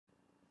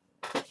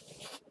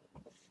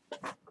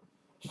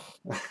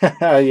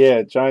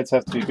Yeah, Giants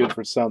have to be good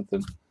for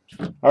something.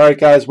 All right,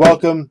 guys,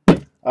 welcome.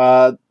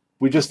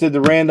 We just did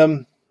the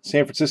random.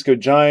 San Francisco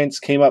Giants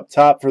came up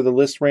top for the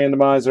list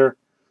randomizer,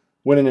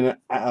 winning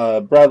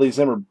an Bradley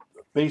Zimmer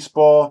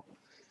baseball.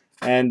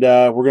 And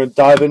we're going to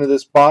dive into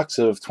this box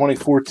of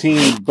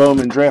 2014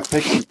 Bowman draft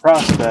picks and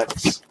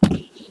prospects.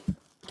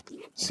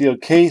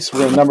 Sealed case. We're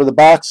going to number the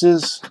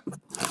boxes.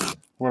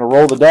 We're going to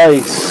roll the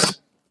dice.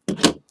 We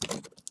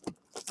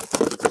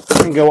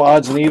can go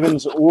odds and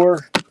evens,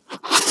 or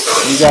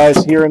you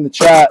guys here in the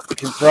chat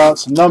can throw out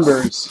some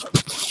numbers,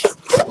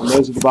 and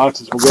those are the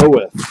boxes we'll go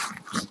with.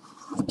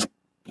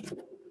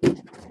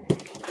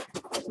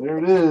 There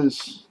it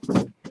is.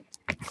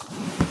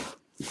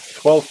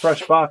 12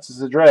 fresh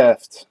boxes of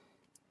draft.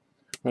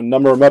 I'm going to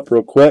number them up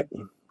real quick.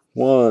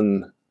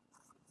 1,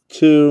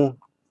 2,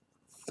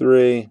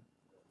 3,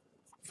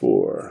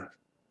 4,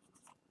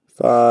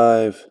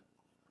 5,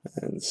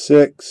 and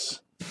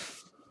 6,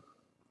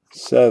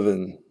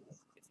 7,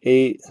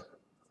 8,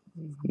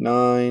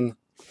 9,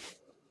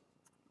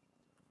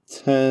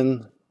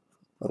 10,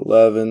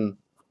 11,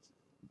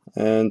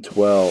 and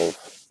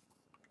 12.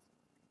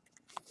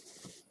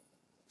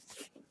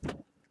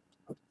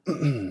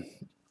 You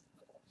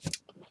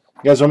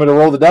guys want me to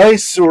roll the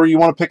dice, or you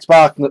want to pick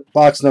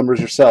box numbers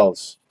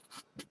yourselves?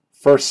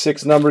 First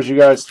 6 numbers you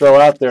guys throw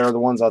out there are the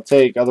ones I'll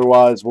take.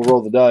 Otherwise, we'll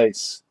roll the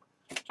dice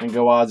and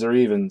go odds or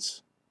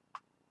evens.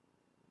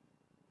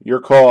 Your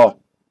call.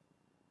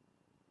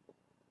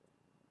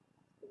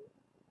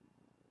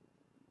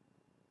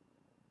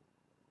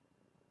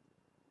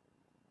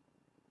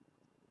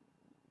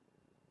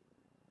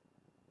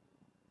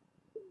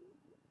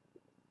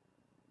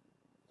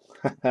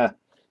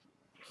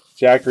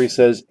 Jackery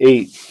says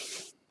 8.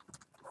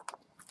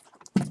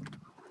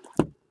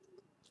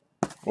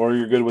 Or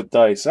you're good with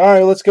dice. All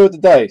right, let's go with the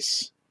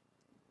dice.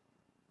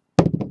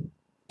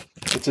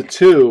 It's a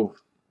 2,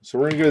 so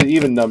we're going to go with the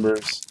even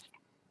numbers.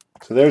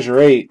 So there's your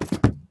 8.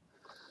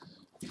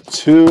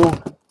 2,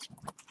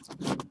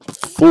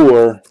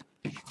 4,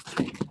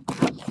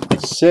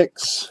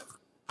 6,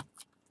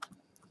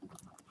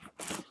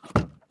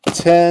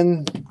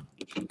 10,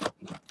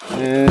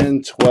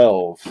 and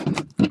 12.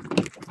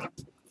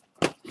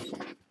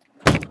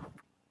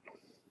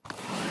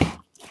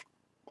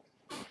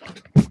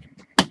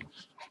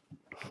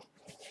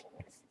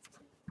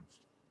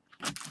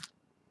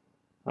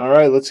 All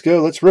right, let's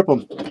go. Let's rip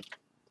them.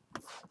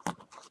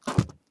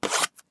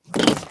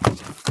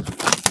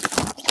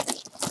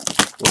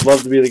 Would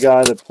love to be the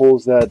guy that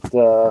pulls that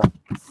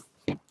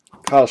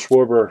Kyle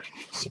Schwarber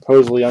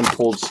supposedly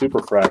unpulled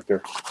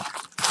superfractor.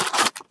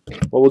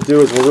 What we'll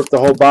do is we'll rip the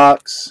whole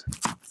box,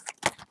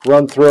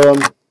 run through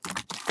them,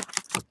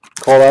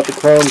 call out the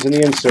chromes and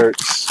the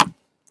inserts,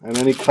 and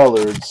any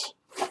colors.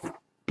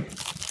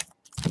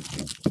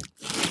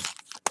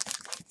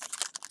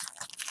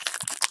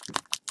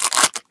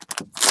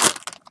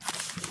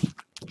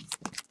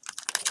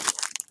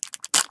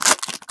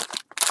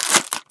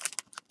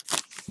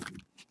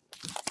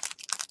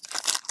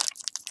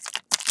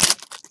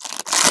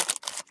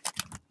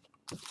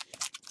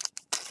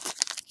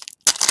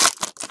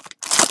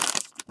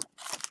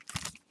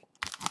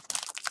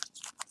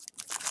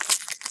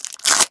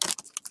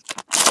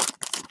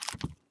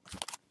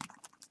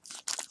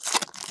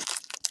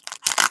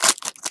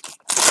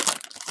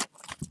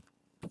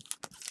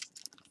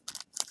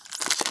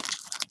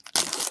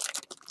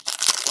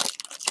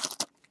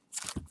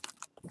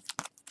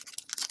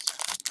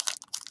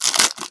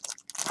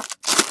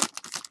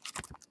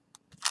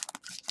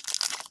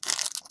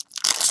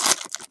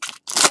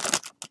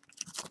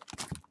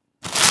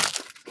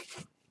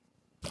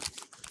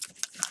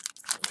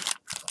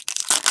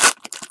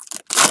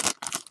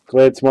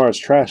 Glad tomorrow's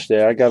trash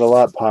day. I got a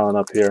lot piling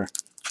up here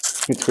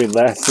between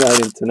last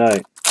night and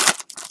tonight.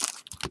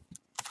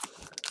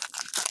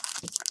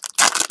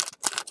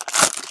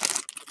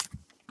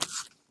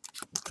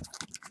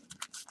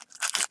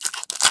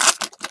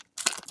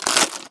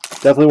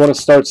 Definitely want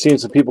to start seeing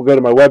some people go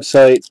to my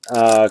website,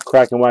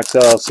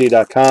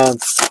 krakenwaxllc.com.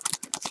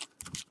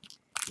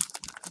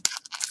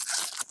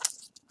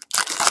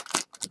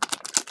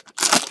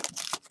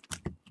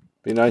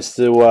 Be nice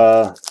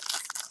to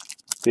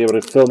be able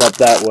to film up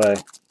that way.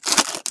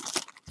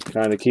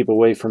 Kind of keep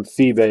away from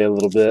eBay a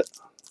little bit.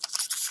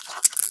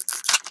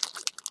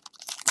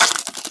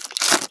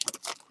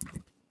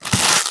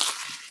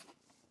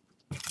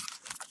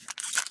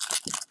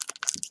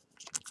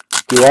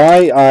 Do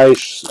I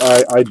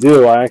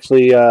do. I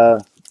actually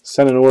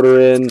sent an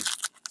order in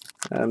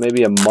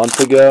maybe a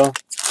month ago.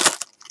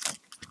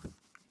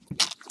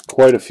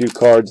 Quite a few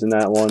cards in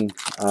that one.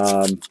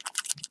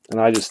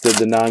 And I just did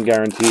the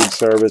non-guaranteed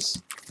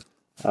service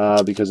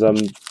because I'm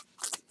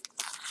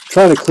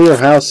trying to clear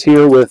house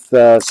here with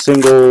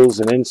singles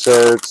and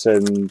inserts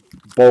and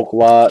bulk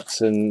lots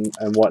and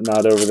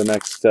whatnot over the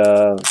next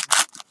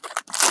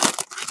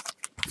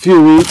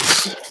few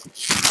weeks.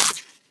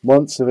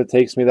 Months if it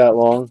takes me that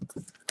long,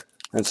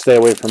 and stay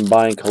away from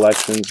buying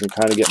collections and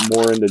kind of get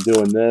more into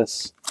doing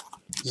this.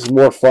 This is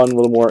more fun, a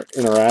little more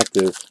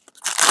interactive.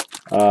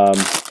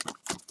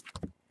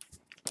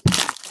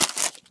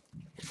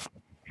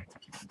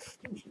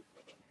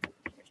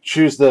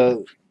 chose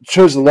the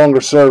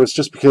longer service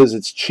just because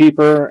it's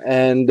cheaper,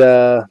 and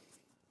I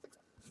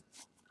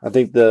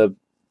think the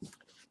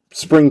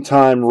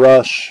springtime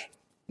rush,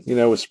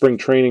 with spring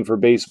training for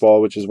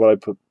baseball, which is what I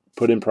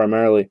put in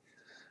primarily.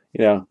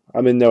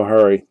 I'm in no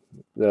hurry.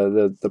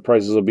 The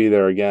prices will be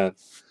there again.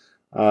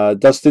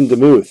 Dustin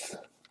DeMuth,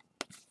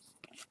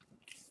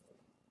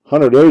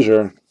 Hunter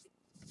Dozier,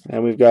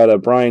 and we've got a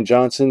Brian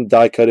Johnson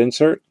die cut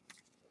insert,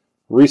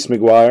 Reese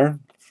McGuire,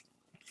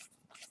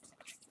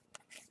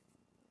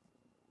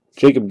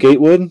 Jacob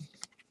Gatewood,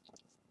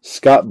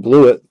 Scott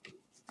Blewett,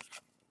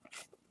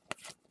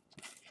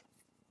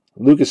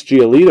 Lucas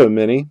Giolito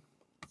mini,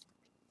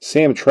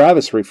 Sam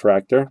Travis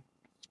refractor,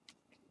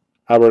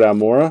 Albert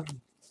Almora,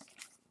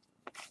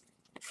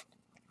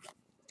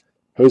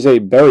 Jose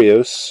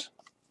Berrios,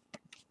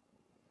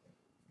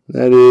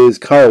 that is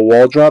Kyle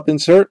Waldrop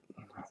insert,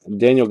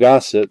 Daniel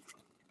Gossett,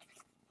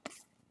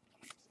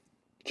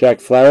 Jack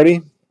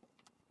Flaherty,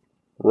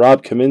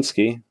 Rob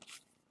Kaminsky,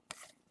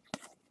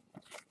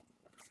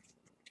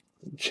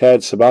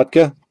 Chad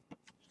Sabatka,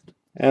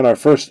 and our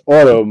first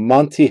auto,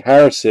 Monty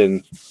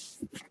Harrison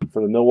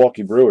for the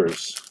Milwaukee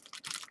Brewers.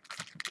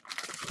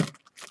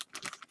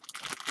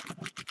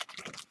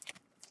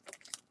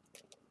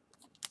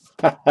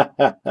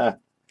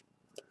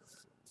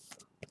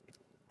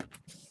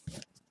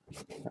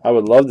 I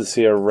would love to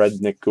see a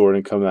red Nick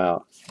Gordon come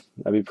out.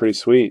 That'd be pretty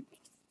sweet.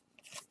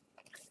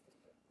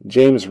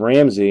 James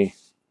Ramsey.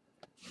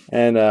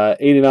 And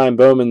 89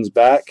 Bowman's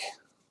back.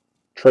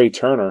 Trey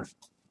Turner.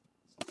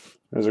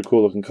 Those are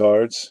cool looking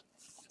cards.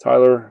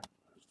 Tyler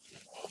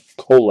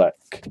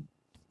Kolek.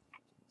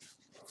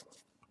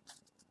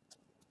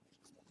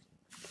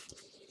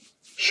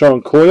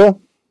 Sean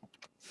Coyle.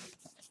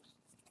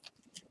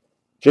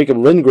 Jacob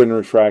Lindgren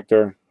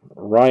refractor.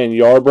 Ryan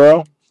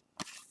Yarbrough.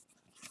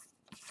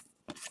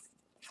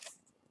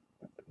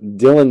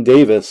 Dylan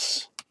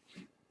Davis.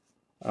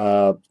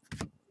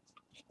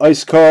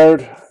 Ice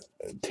card.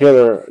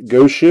 Taylor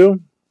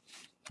Goshu.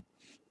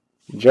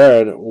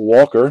 Jared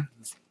Walker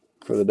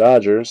for the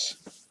Dodgers.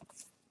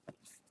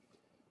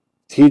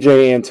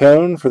 TJ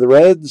Antone for the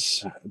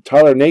Reds.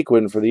 Tyler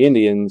Naquin for the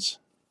Indians.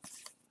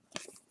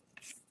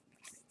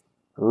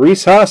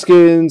 Rhys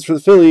Hoskins for the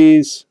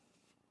Phillies.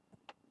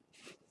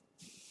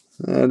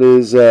 That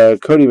is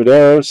Cody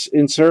Medeiros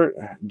insert.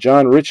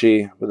 John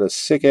Ritchie with a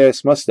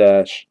sick-ass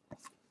mustache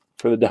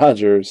for the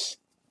Dodgers.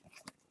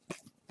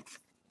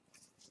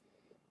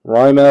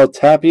 Raimel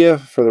Tapia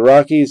for the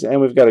Rockies.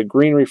 And we've got a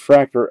green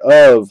refractor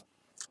of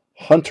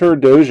Hunter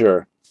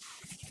Dozier.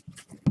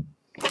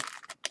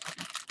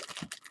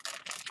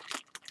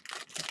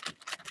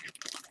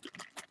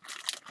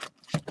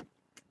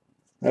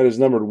 That is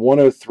numbered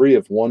 103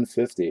 of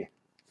 150.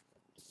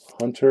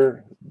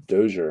 Hunter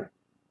Dozier.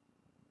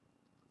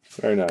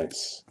 Very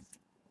nice.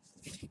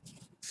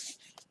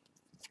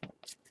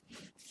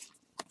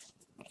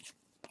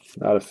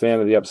 Not a fan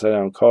of the upside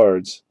down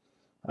cards.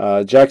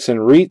 Jackson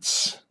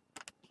Reitz,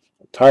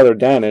 Tyler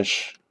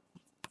Danish,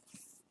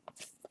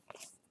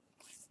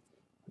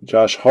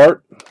 Josh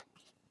Hart,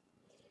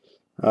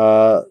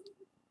 Aaron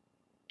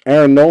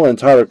Nolan,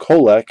 Tyler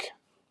Kolek.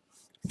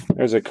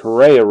 There's a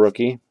Correa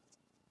rookie.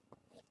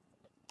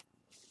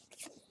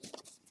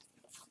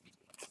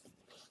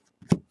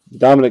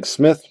 Dominic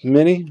Smith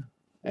mini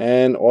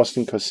and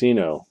Austin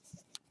Cosino.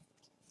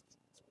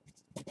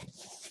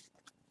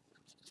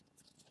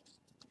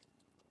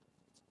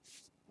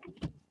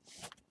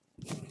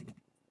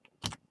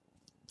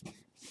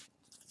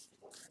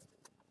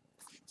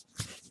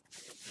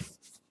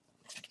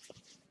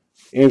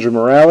 Andrew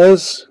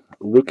Morales,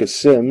 Lucas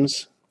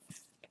Sims,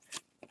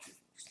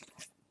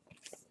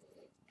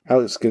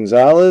 Alex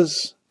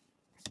Gonzalez,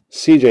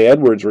 CJ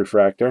Edwards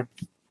refractor,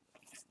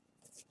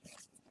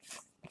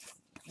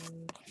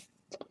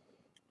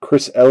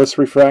 Chris Ellis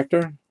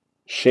refractor,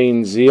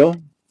 Shane Zeal,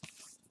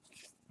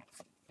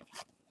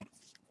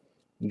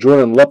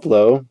 Jordan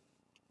Luplow,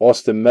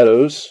 Austin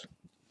Meadows,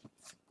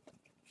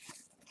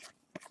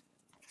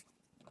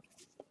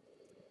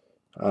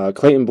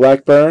 Clayton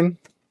Blackburn,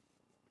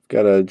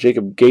 got a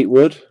Jacob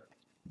Gatewood,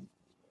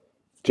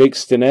 Jake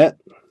Stinnett,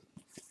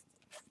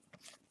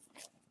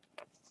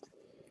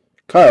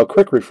 Kyle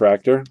Quick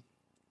refractor,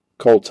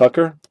 Cole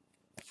Tucker,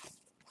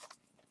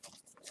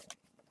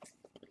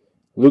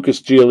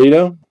 Lucas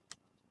Giolito,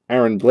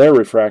 Aaron Blair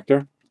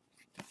refractor,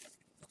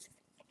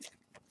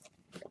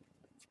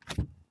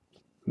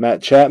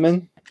 Matt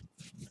Chapman,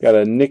 got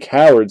a Nick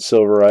Howard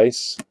silver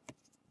ice,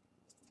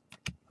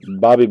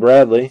 Bobby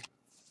Bradley,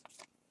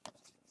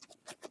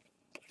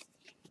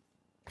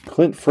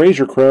 Clint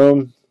Frazier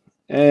chrome,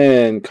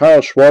 and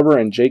Kyle Schwarber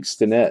and Jake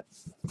Stinnett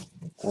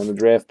on the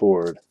draft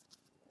board.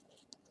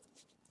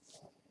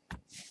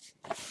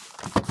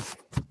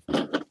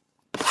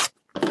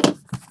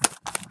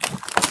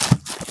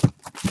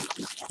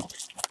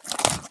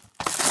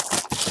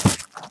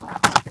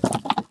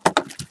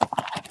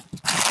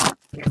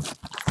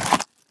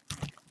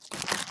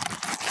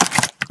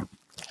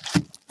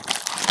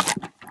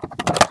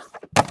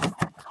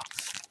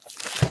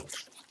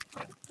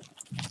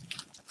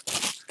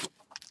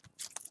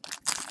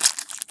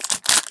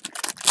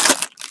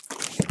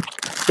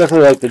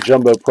 Definitely like the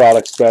jumbo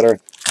products better.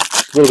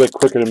 A little bit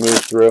quicker to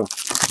move through.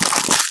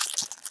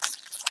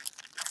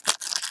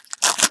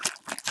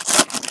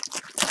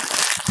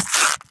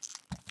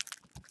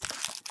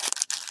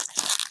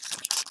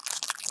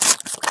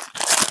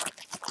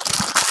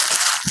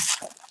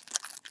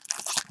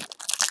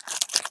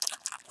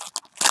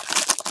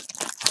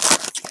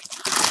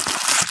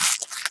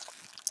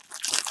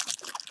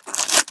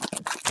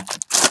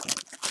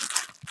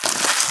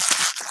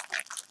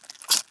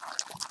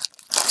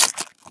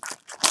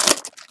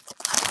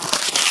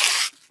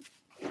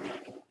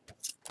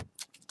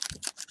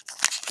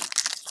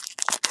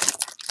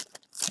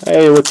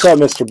 Hey, what's up,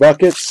 Mr.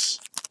 Buckets?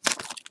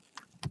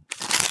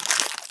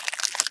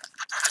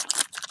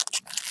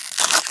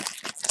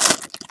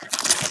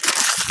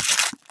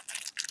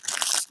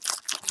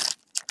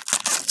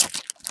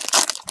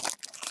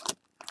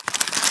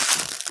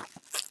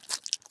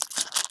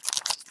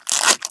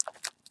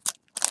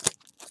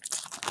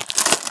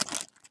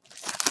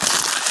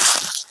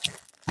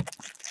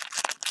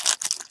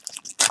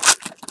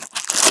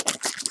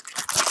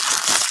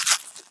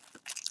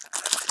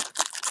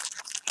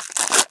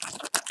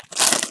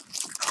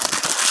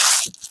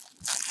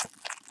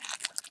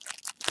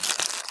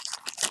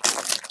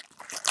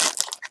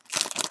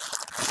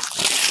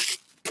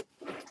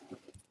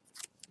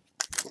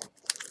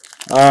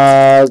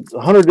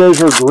 Hunter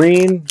Dozier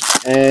green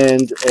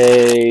and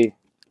a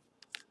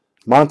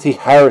Monty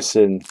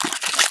Harrison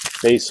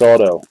base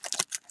auto.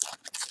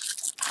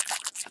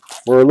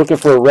 We're looking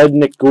for a red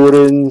Nick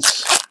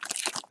Gordon's.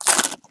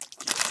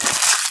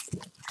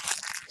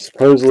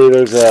 Supposedly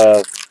there's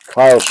a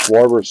Kyle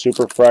Schwarber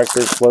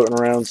superfractor floating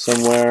around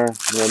somewhere.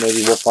 You know,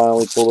 maybe we'll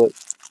finally pull it.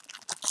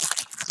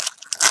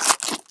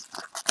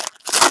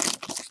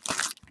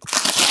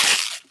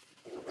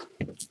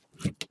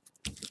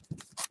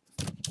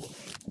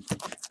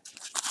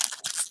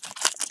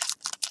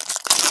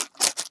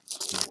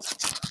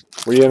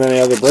 Were you in any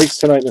other breaks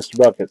tonight, Mr.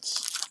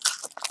 Buckets?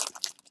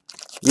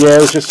 Yeah,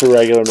 it was just a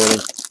regular mini.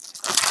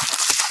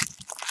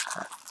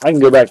 I can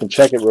go back and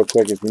check it real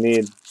quick if you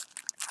need.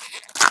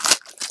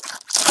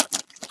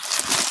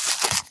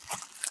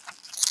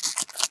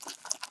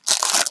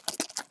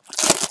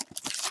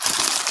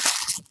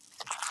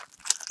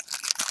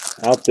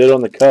 Outbid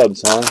on the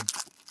Cubs, huh?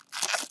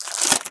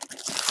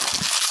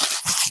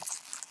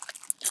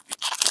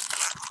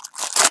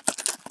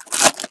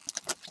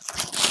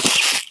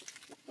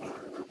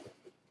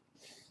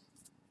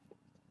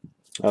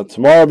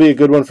 Tomorrow will be a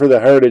good one for the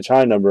Heritage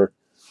High number.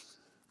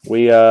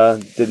 We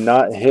did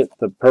not hit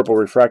the purple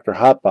refractor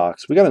hot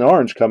box. We got an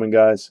orange coming,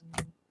 guys.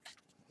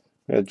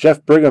 We got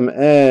Jeff Brigham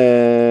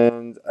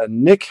and a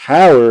Nick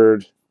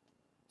Howard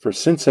for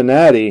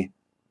Cincinnati.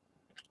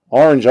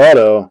 Orange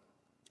auto.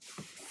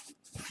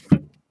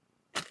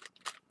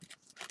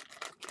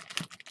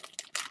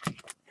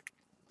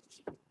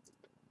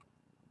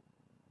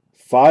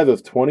 Five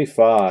of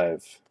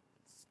 25.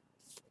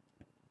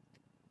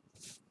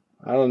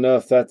 I don't know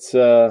if that's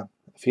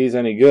if he's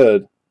any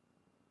good.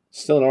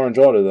 Still an orange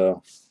auto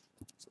though.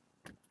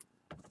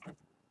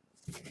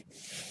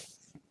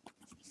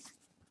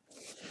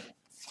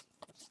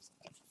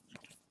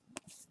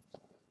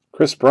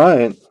 Chris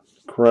Bryant,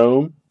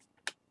 chrome.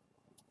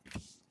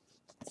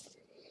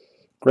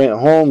 Grant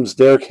Holmes,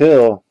 Derek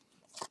Hill.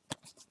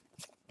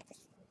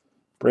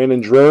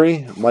 Brandon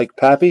Drury, Mike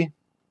Pappy.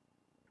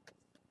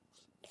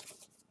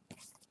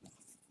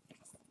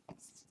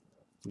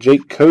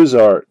 Jake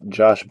Cozart,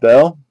 Josh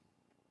Bell.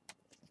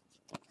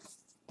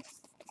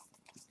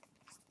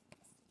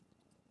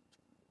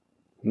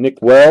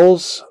 Nick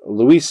Wells,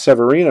 Luis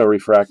Severino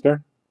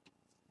refractor.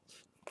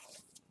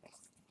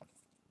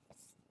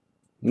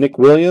 Nick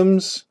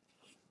Williams.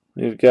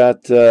 We've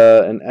got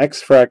an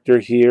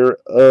X-Fractor here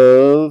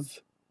of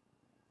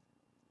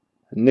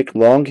Nick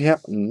Longhigh?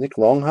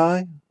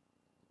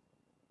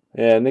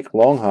 Yeah, Nick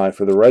Longhigh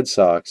for the Red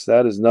Sox.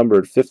 That is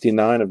numbered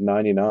 59 of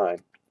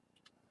 99.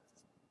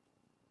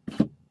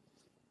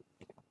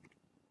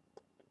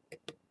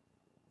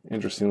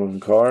 Interesting looking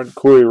card.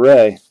 Corey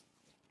Ray.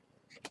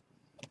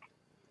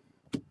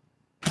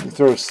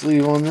 Throw a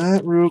sleeve on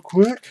that real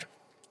quick.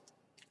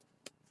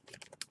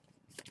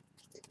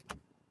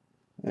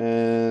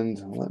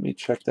 And let me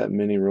check that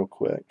mini real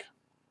quick.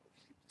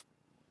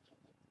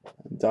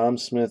 Dom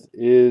Smith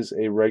is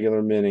a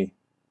regular mini.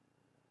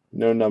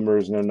 No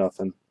numbers, no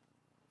nothing.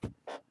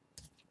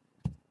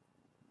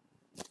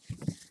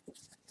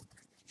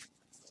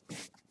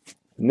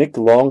 Nick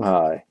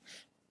Longhigh.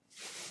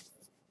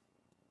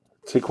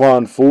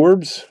 Taquan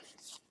Forbes.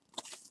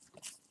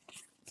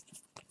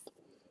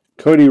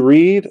 Cody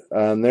Reed.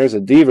 And there's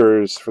a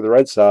Devers for the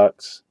Red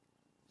Sox.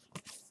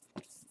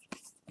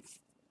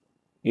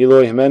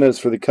 Eloy Jimenez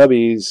for the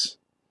Cubbies.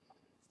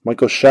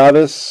 Michael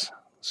Chavez.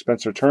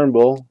 Spencer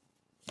Turnbull.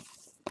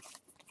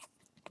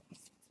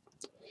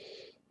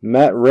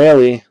 Matt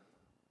Raley.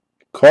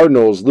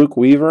 Cardinals. Luke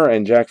Weaver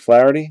and Jack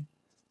Flaherty.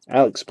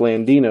 Alex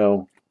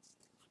Blandino.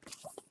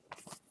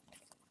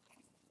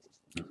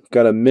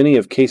 Got a mini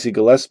of Casey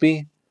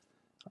Gillespie,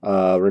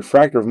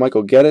 refractor of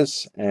Michael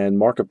Geddes, and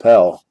Mark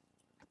Appel.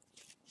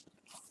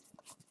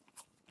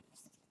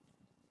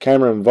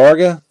 Cameron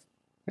Varga.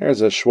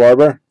 There's a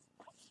Schwarber.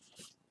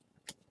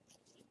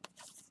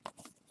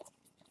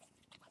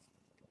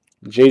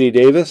 J.D.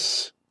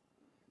 Davis.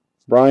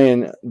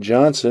 Brian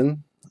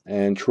Johnson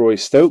and Troy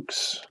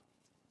Stokes.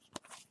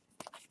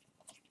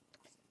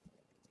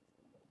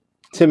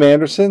 Tim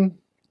Anderson.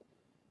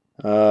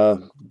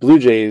 Blue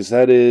Jays,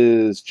 that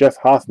is Jeff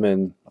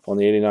Hoffman on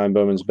the 89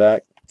 Bowman's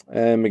back.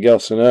 And Miguel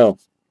Sano.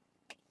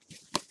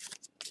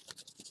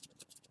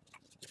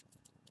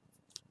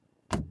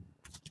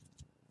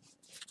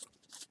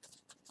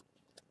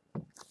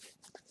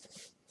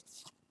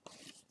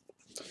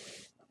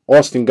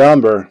 Austin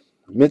Gomber,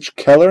 Mitch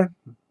Keller,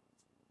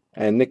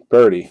 and Nick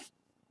Birdie.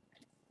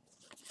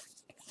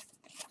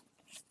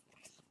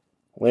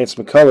 Lance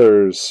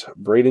McCullers,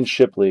 Braden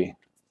Shipley.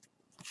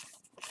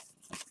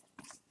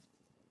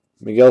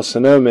 Miguel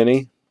Sano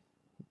mini,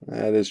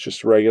 that is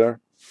just regular.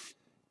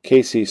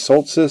 Casey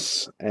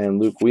Soltis and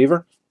Luke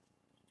Weaver.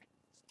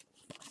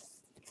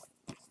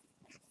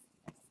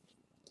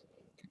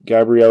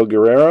 Gabriel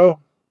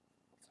Guerrero,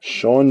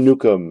 Sean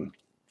Newcomb.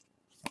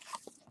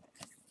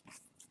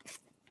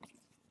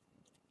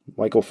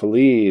 Michael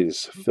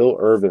Feliz, Phil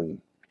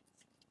Irvin.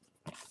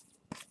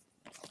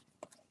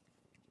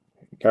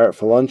 Garrett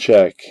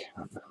Falunchek.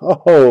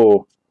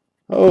 Oh,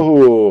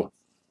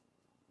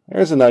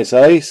 there's a nice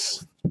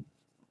ice.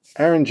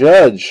 Aaron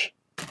Judge.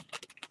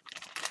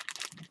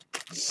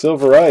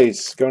 Silver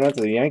ice going out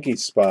to the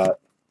Yankees spot.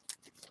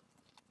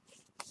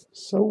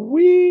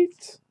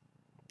 Sweet.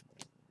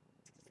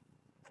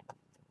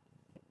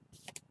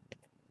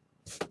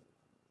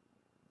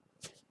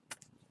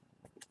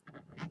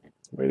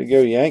 Way to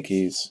go,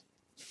 Yankees.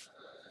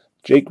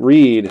 Jake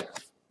Reed.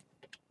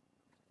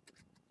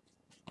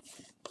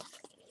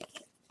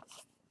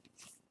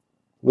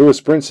 Lewis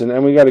Brinson.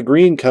 And we got a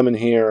green coming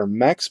here.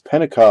 Max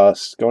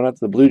Pentecost going out to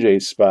the Blue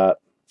Jays spot.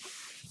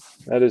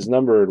 That is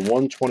numbered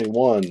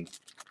 121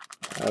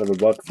 out of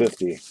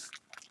 $150.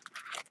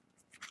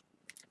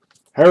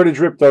 Heritage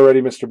ripped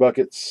already, Mr.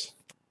 Buckets.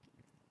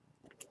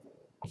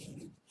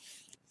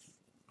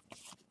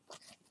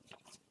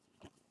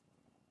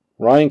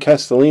 Ryan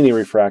Castellini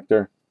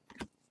refractor.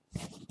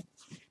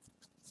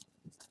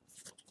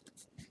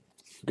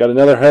 Got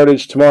another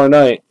Heritage tomorrow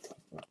night.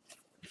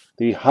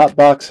 The hot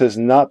box has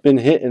not been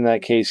hit in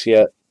that case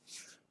yet.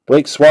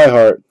 Blake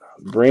Swihart,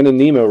 Brandon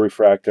Nemo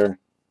refractor.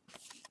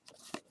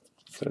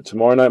 So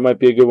tomorrow night might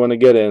be a good one to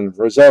get in.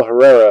 Rosell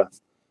Herrera,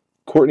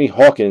 Courtney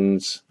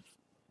Hawkins.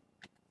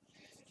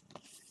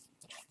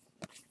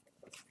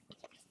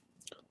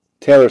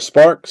 Taylor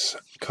Sparks,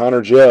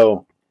 Connor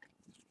Joe.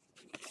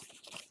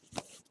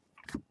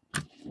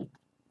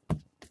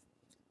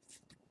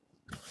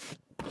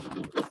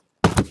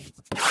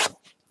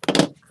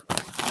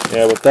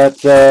 Yeah, with that,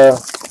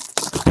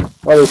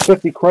 well, there's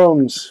 50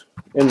 chromes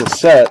in the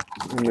set,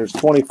 and there's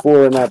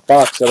 24 in that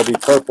box that'll be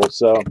purple,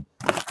 so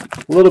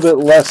a little bit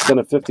less than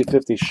a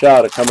 50-50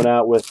 shot of coming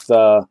out with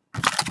the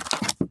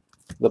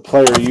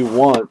player you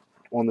want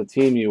on the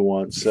team you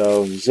want.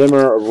 So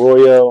Zimmer,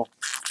 Arroyo,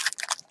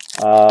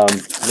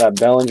 that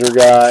Bellinger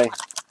guy,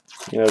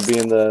 you know,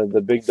 being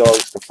the big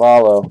dogs to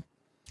follow.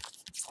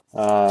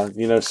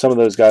 You know, some of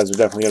those guys are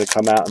definitely going to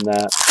come out in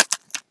that.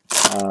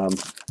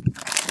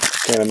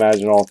 Can't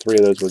imagine all three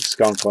of those would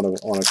skunk on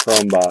a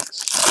chrome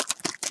box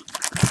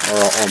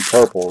or on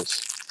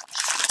purples.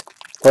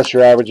 Plus,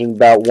 you're averaging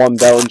about one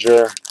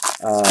Bellinger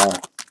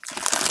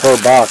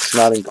per box,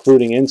 not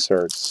including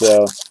inserts.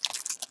 So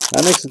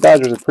that makes the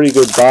Dodgers a pretty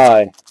good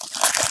buy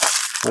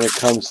when it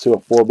comes to a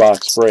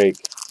 4-box break,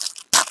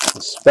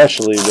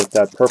 especially with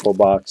that purple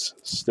box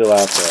still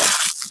out there.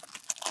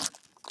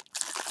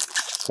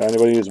 So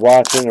anybody who's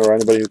watching or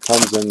anybody who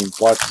comes and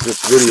watches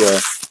this video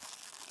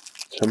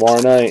tomorrow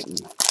night,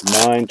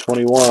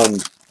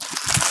 9/21,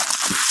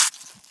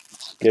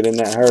 get in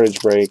that Heritage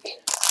break.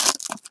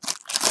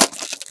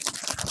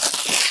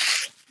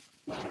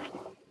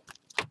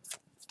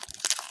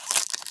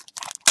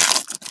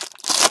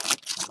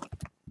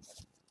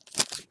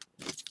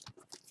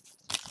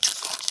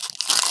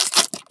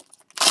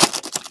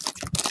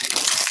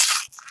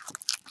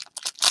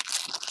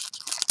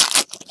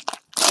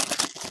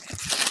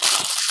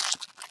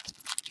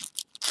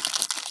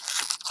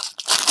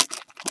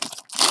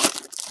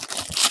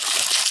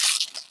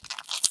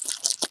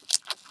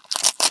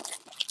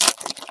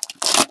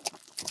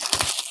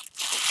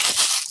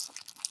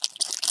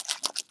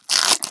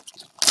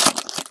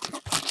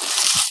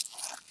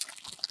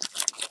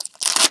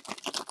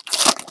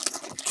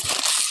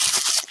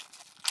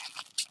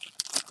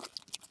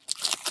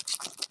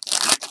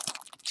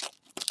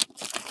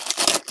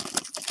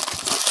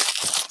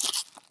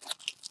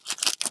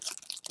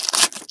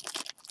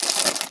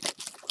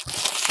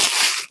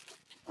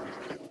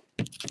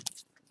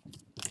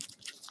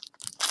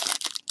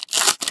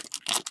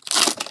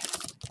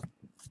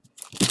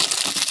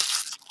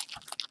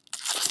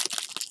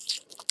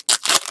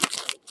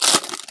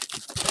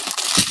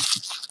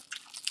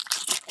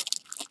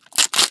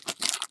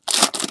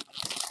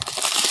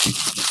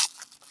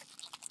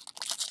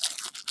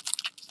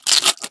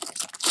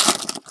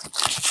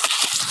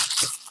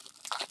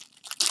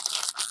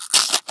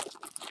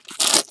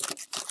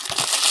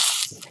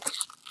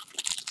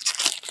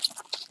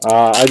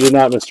 I did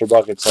not, Mr.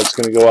 Buckets. That's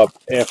going to go up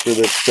after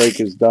this break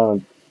is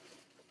done.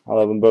 I'll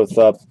have them both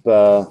up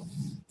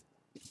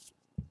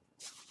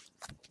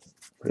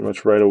pretty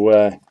much right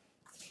away.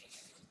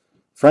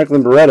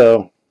 Franklin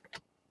Barreto.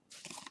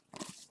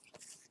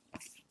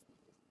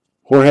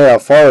 Jorge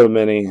Alfaro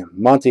mini.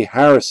 Monty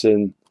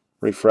Harrison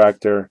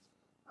refractor.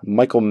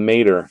 Michael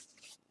Mader.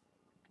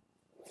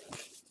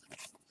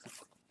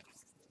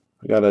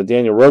 We got a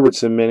Daniel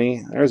Robertson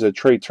mini. There's a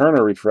Trey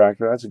Turner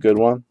refractor. That's a good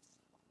one.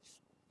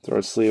 Throw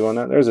a sleeve on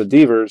that. There's a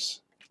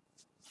Devers.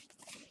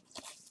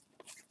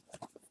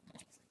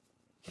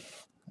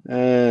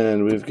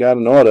 And we've got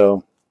an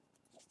auto.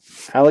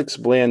 Alex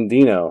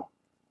Blandino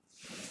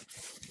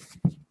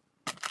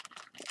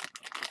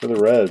for the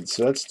Reds.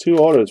 So that's 2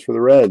 autos for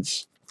the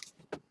Reds.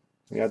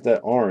 We got that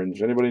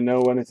orange. Anybody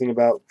know anything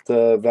about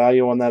the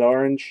value on that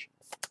orange?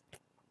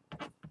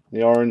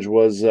 The orange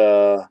was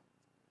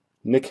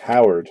Nick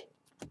Howard.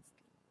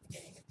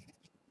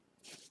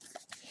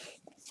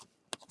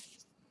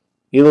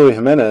 Eloy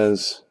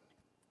Jimenez.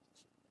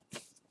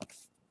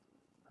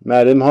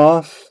 Matt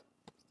Imhoff.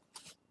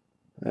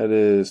 That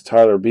is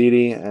Tyler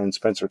Beatty and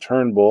Spencer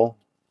Turnbull.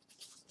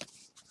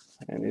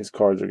 And these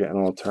cards are getting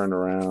all turned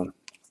around.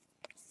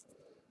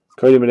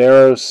 Cody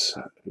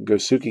Medeiros,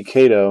 Gosuke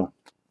Kato.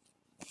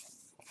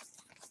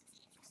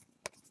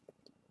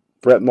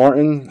 Brett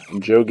Martin,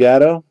 Joe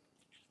Gatto.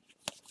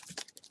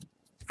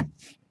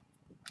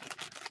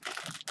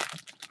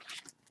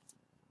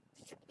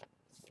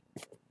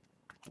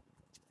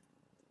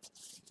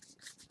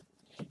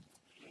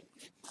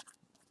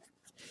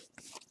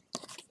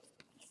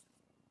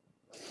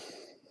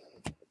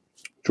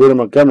 Jordan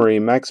Montgomery,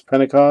 Max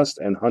Pentecost,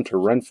 and Hunter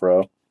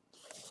Renfroe.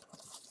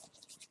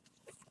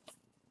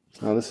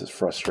 Oh, this is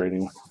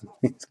frustrating.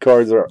 These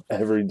cards are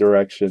every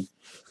direction.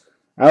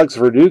 Alex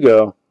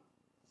Verdugo,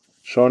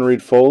 Sean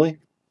Reed Foley.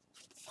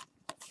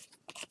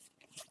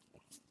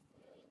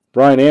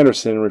 Brian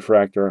Anderson,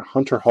 refractor.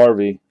 Hunter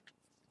Harvey.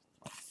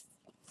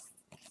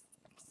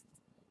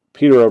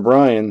 Peter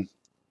O'Brien.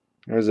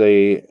 There's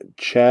a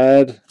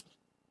Chad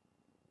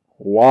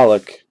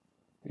Wallach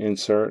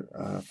insert.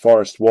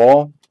 Forrest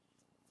Wall.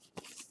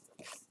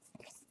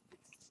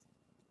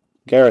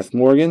 Gareth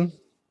Morgan.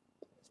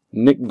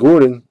 Nick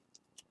Gordon.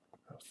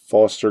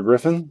 Foster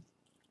Griffin.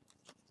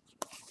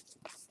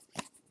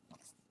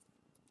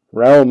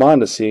 Raul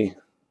Mondesi.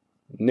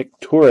 Nick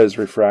Torres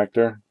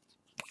refractor.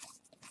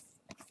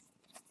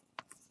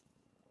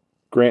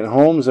 Grant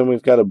Holmes, and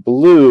we've got a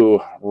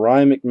blue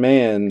Ryan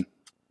McMahon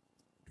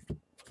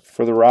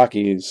for the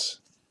Rockies.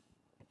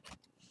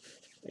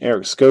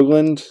 Eric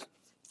Skoglund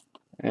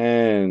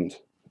and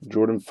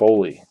Jordan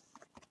Foley.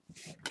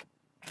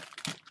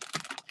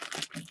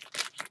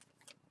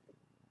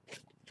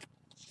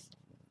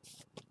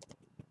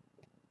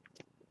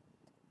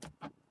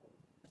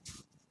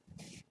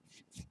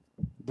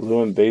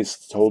 Blue and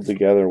base hold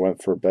together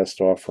went for best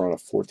offer on a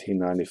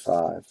 $14.95.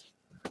 So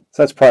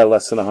that's probably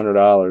less than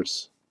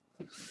 $100.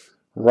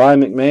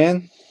 Ryan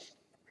McMahon.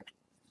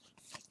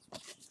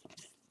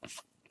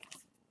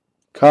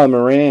 Kyle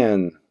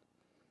Moran.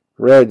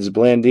 Reds,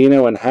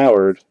 Blandino and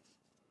Howard.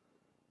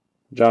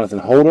 Jonathan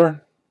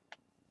Holder.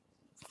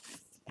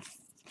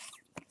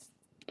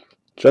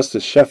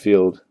 Justice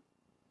Sheffield.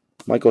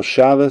 Michael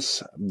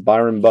Chavez.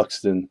 Byron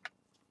Buxton.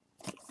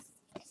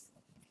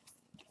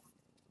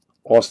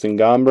 Austin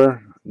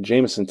Gomber.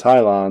 Jameson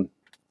Tylon.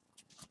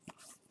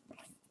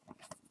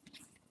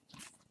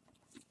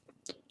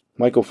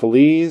 Michael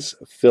Feliz.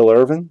 Phil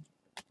Irvin.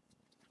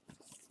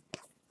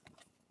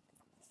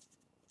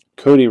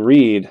 Cody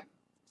Reed.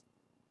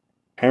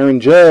 Aaron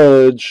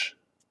Judge.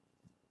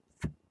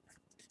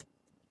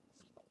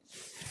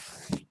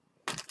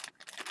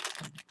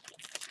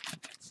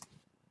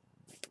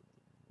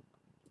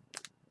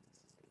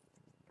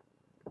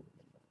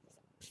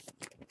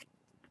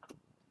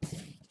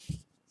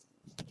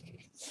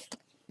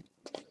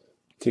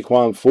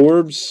 Tijuan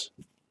Forbes.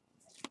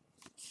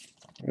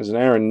 There's an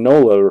Aaron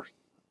Nola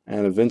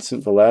and a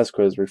Vincent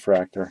Velasquez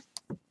refractor.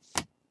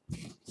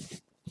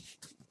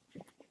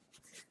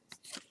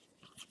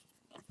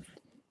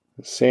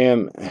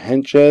 Sam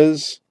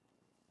Hentges,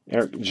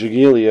 Eric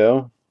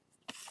Giglio,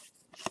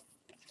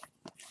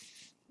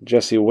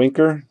 Jesse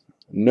Winker,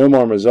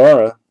 Nomar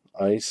Mazara,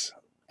 ice,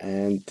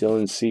 and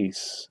Dylan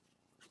Cease.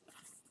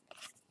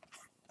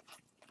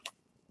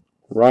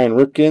 Ryan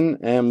Ripken,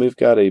 and we've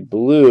got a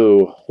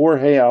blue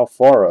Jorge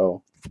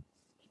Alfaro.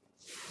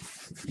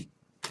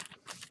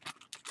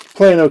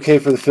 Playing okay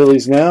for the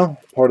Phillies now,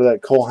 part of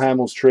that Cole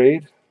Hamels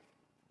trade.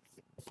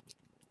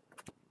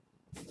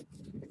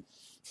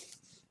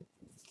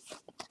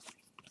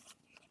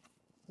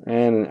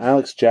 And an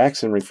Alex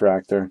Jackson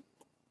refractor.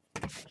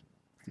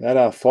 That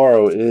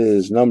Alfaro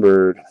is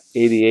numbered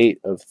 88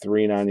 of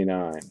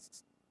 399.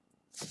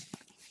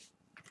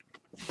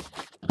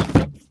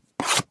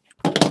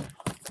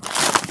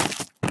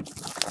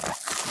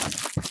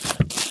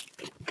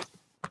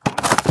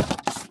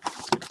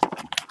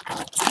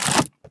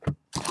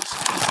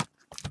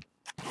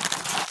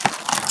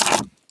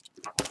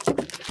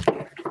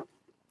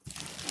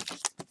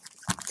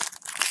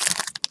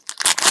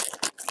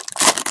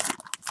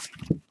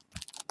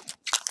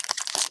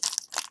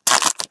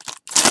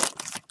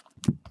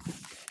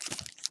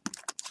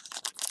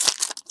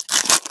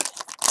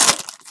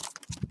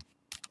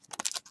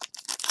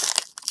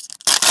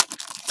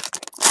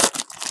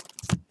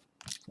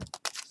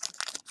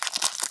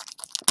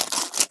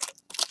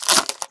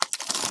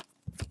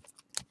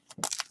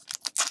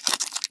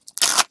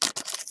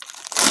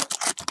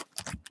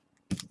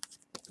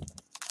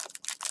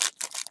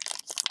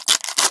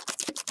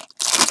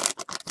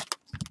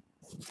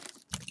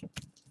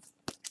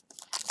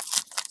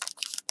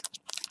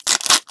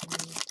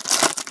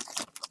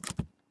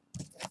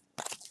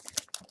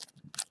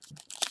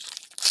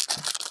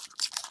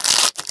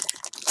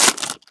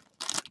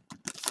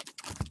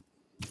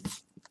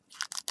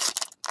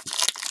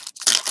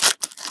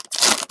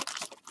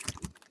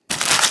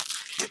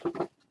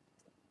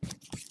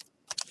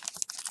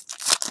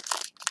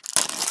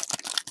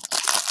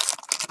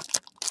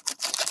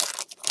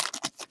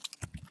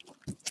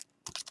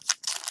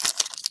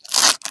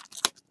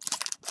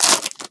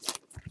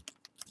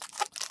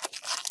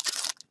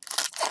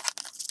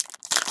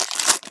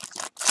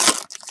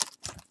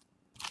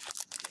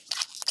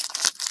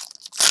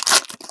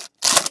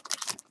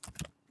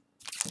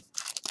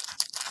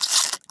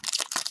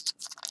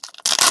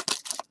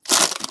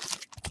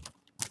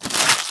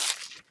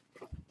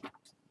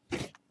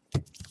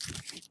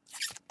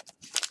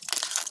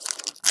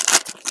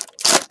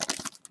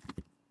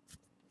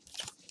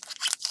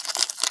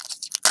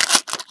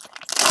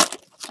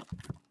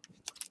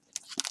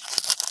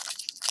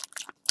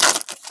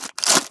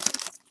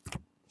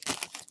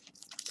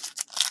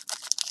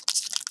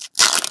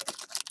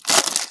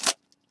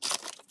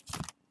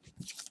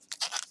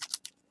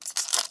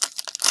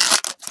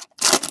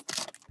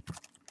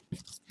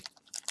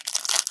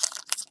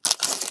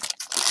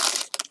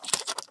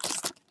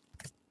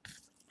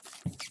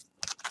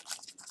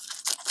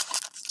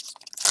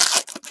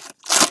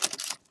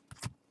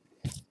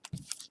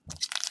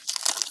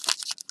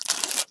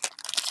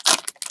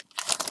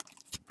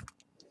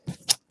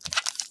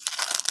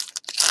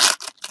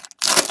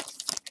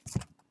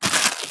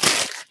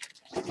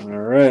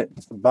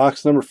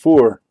 Box number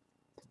 4.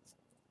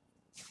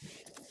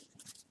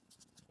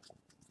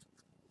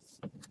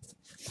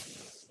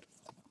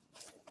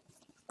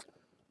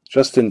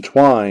 Justin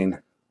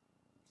Twine,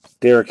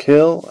 Derek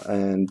Hill,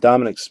 and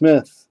Dominic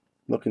Smith,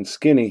 looking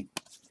skinny.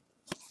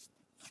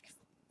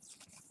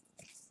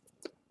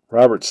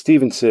 Robert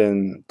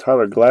Stevenson,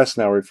 Tyler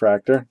Glasnow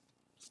refractor.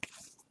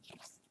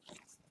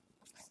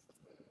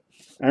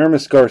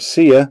 Aramis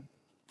Garcia,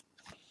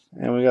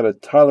 and we got a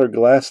Tyler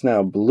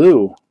Glasnow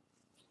blue.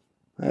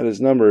 That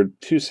is numbered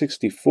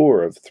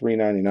 264 of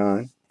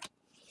 399.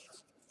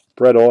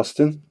 Brett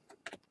Austin.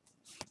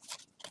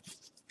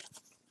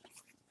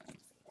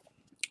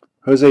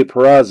 Jose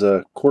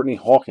Peraza, Courtney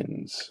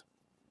Hawkins.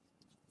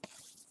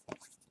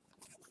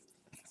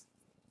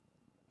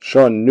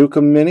 Sean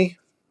Newcomb mini.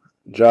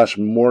 Josh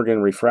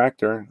Morgan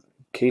refractor.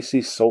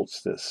 Casey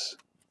Solstice.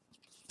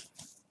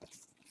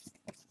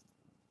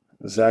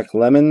 Zach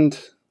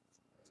Lemond.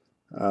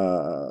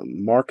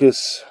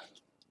 Marcus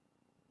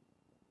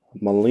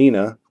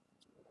Molina.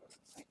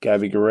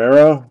 Gabby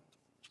Guerrero.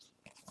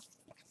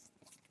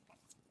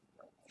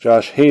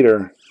 Josh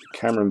Hader.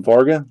 Cameron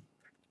Varga.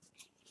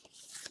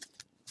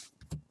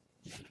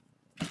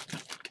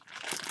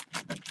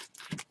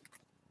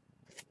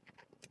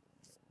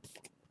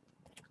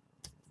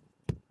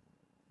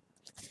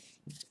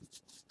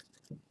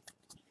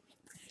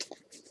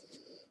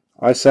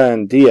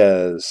 Isan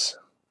Diaz.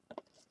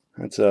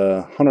 That's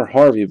a Hunter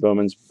Harvey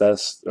Bowman's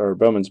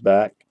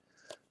back.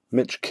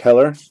 Mitch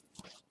Keller.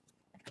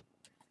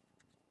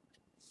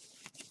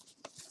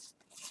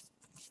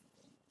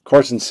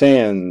 Carson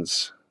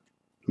Sands.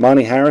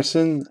 Monty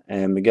Harrison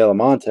and Miguel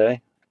Amante.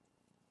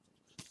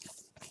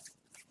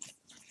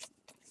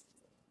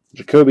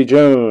 Jacoby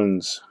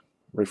Jones.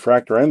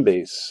 Refractor M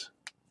base.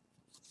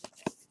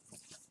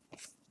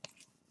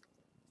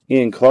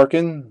 Ian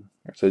Clarkin.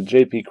 There's a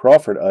J.P.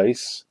 Crawford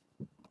ice.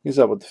 He's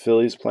up with the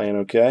Phillies, playing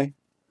okay.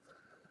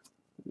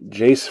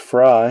 Jace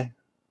Fry.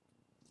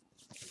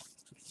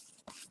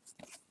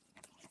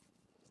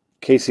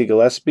 Casey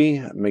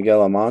Gillespie,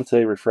 Miguel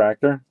Amante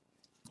refractor.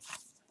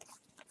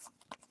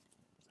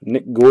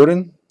 Nick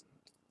Gordon,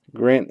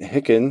 Grant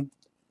Hicken,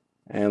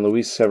 and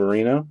Luis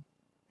Severino.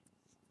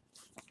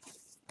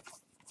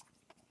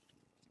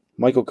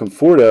 Michael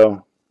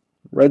Conforto,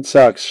 Red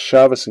Sox,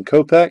 Chavez and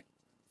Kopech,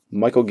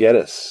 Michael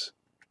Geddes.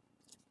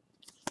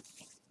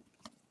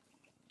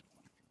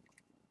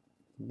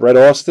 Brett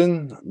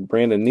Austin,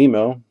 Brandon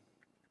Nemo.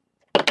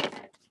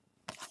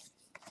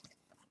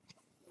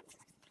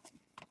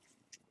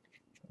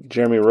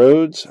 Jeremy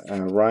Rhodes,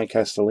 Ryan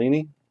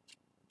Castellini.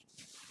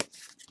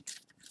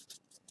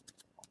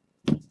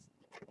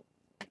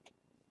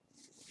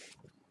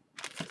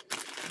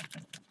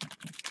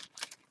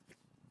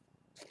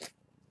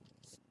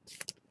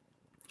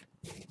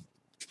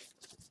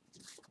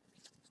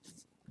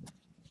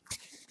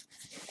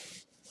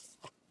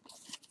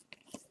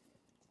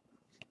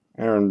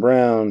 Aaron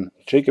Brown,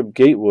 Jacob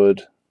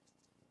Gatewood.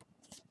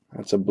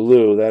 That's a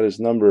blue. That is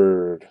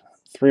numbered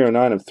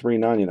 309 of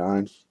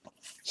 399.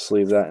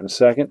 Sleeve that in a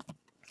second.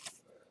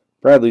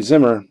 Bradley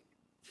Zimmer.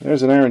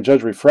 There's an Aaron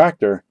Judge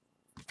refractor.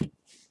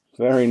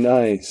 Very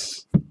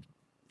nice. A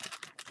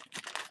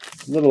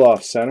little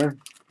off center.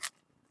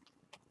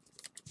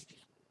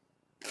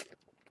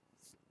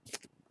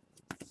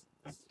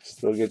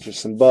 Still get you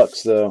some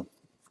bucks though.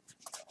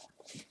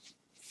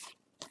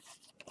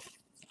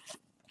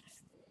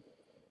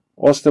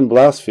 Austin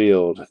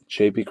Blasfield,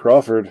 J.P.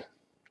 Crawford.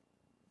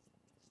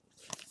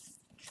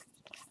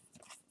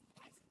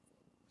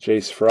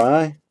 Jace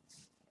Fry.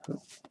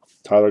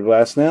 Tyler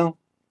Glasnow.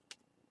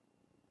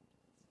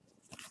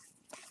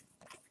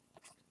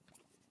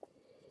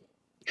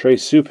 Trey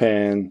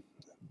Supan.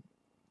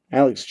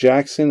 Alex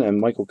Jackson and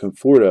Michael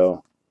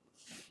Conforto.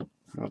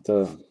 I'll have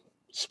to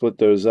split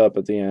those up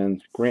at the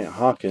end. Grant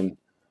Hockin.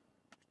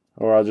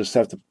 Or I'll just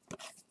have to...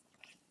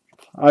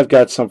 I've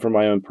got some for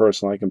my own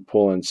personal. I can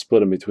pull and split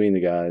them between the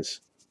guys.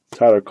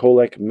 Tyler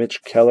Kolek,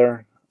 Mitch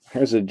Keller.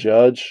 Here's a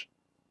Judge.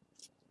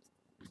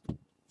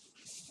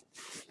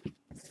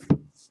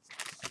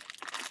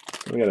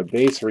 We got a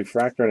base, a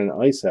refractor, and an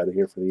ice out of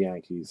here for the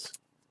Yankees.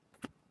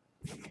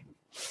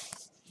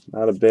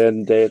 Not a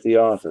bad day at the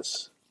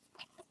office.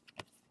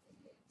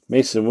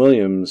 Mason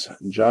Williams,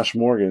 Josh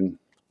Morgan,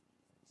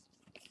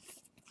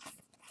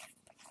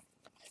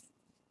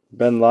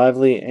 Ben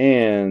Lively,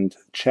 and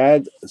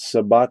Chad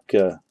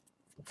Sabatka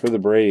for the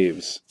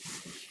Braves.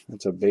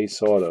 That's a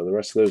base auto. The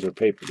rest of those are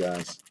paper,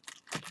 guys.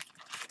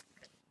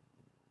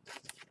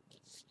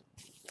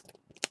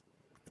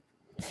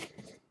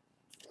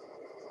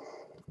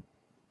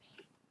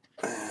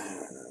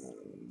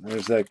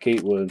 There's that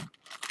Gatewood.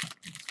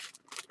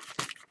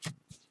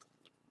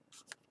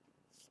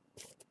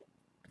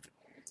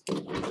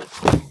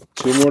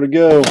 Two more to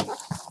go.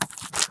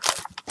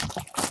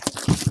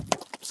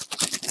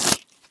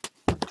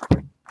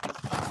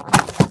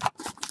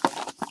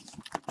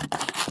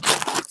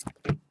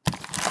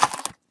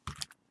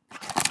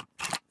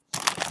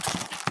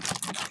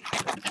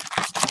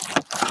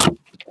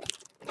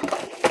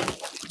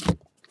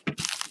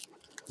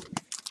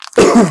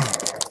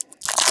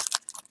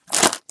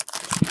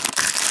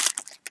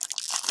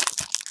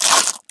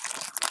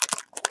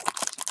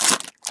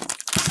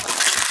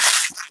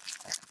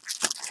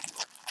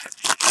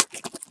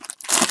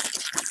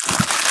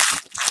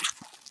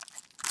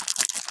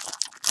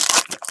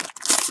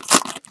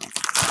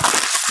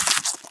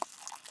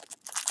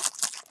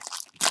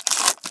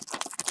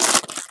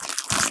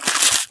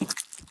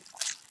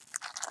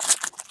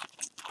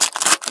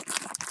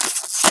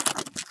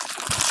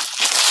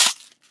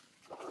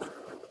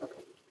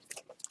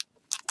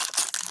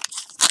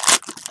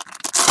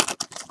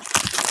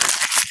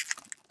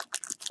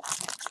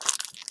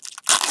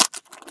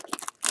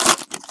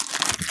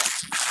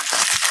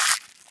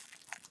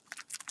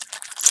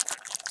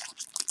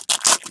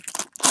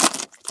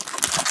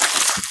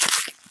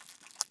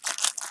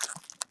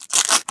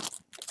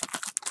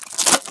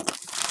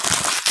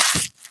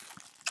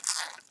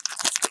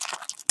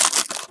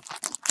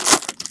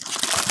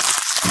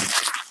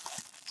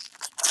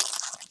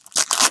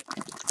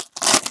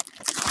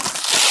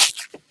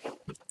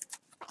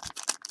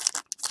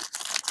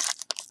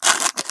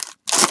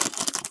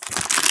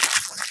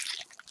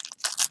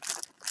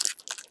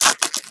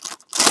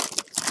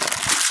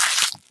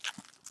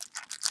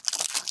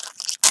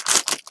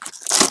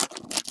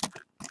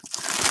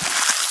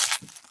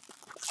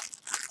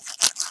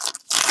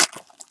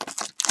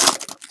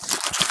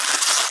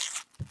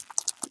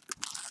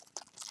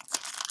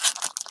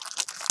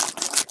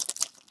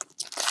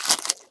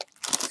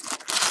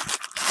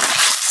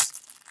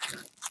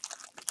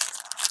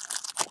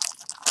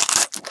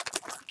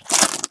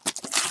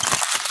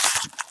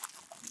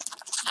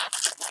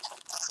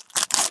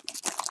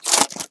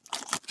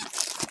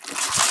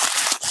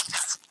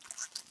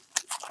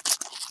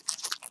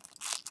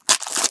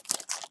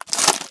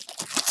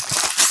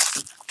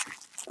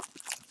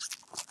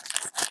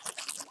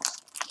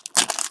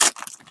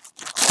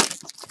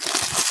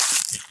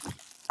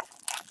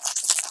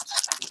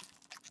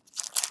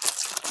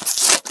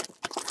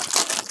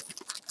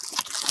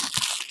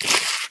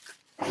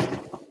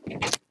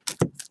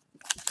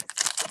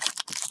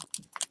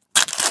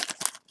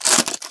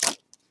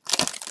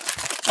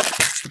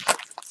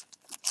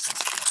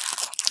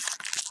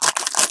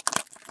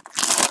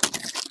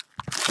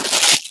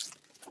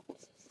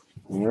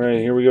 right,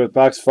 here we go with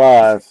box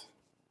 5.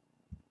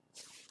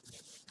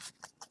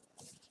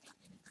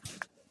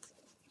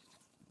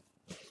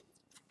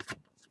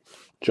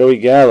 Joey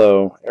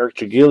Gallo, Eric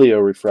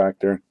Trigilio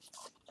refractor.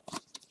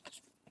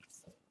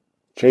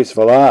 Chase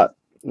Velat.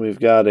 We've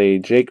got a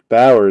Jake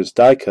Bowers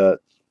die cut.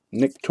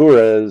 Nick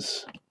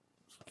Torres.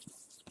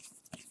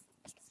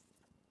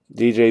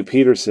 DJ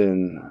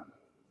Peterson.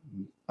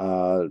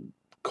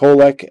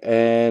 Kolek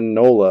and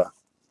Nola.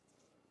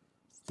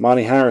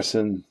 Monty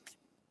Harrison.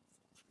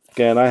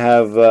 Again, I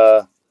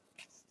have,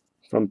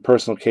 from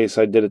personal case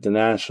I did at the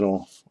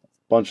National, a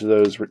bunch of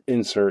those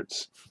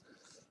inserts.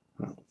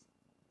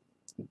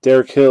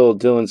 Derek Hill,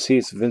 Dylan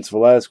Cease, Vince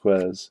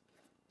Velasquez.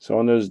 So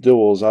on those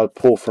duels, I'll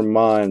pull from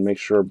mine, make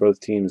sure both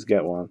teams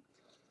get one.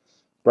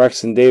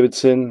 Braxton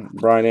Davidson,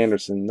 Brian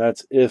Anderson.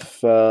 That's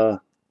if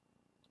one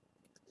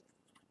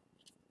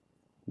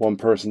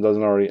person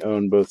doesn't already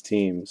own both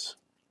teams.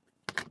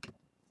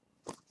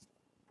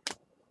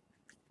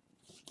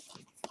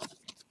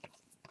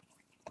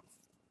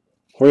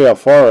 Jorge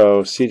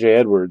Alfaro, CJ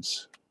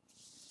Edwards.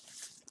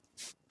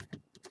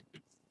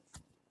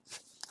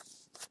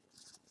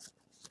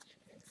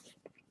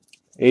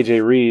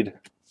 AJ Reed.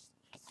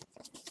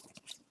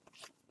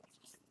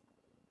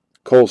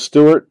 Cole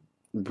Stewart,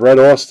 Brett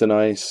Austin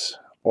Ice,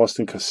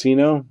 Austin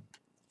Casino.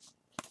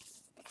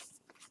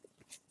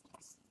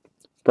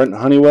 Brent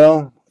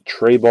Honeywell,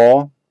 Trey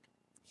Ball.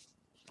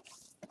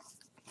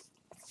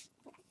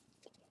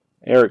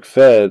 Eric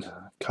Fed,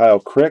 Kyle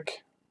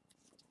Crick.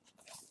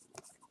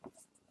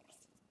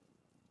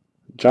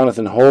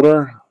 Jonathan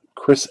Holder,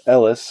 Chris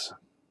Ellis.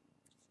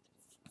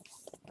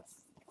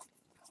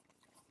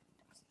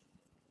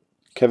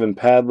 Kevin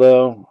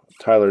Padlow,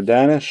 Tyler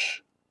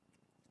Danish.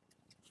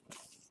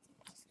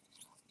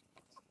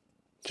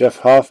 Jeff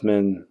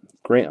Hoffman,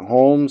 Grant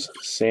Holmes,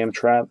 Sam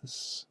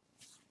Travis.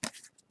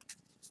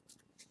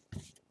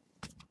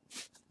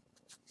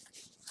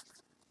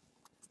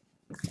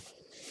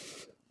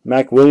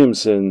 Mac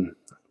Williamson,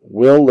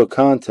 Will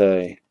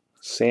LeConte,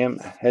 Sam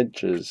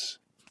Hedges.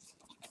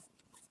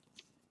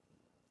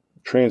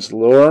 Trace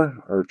Lower,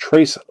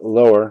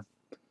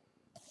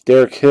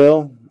 Derek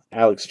Hill,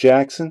 Alex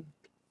Jackson.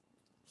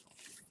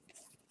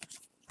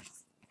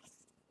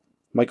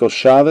 Michael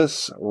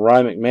Chavez,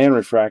 Ryan McMahon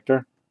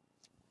refractor.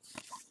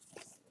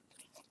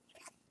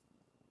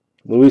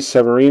 Luis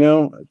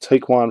Severino,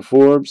 Taekwon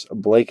Forbes,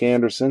 Blake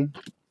Anderson.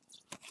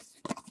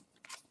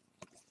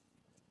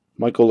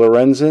 Michael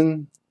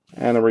Lorenzen,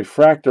 and a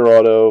refractor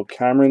auto,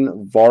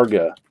 Cameron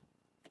Varga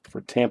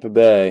for Tampa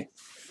Bay.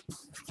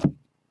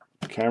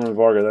 Cameron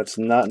Varga, that's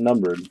not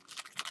numbered.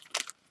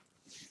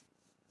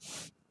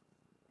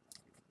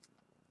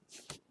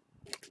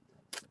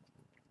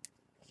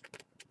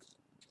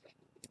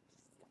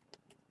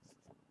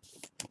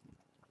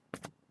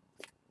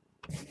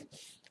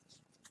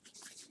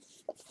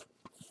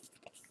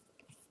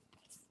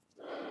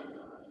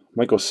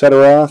 Michael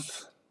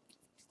Sederoth.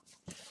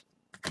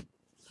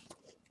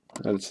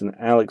 That's an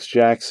Alex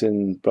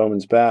Jackson,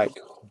 Bowman's back.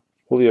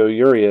 Julio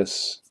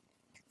Urias.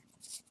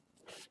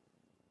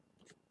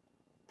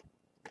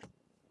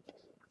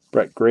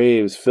 Brett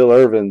Graves, Phil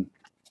Irvin.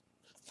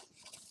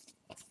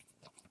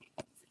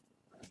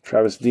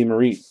 Travis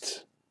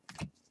DeMarite.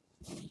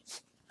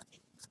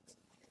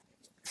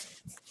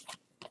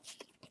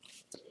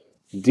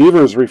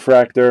 Devers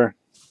refractor.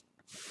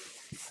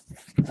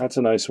 That's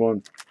a nice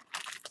one.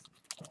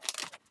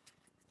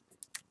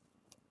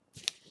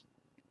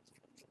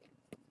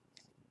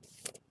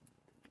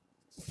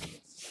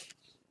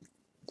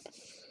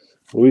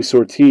 Luis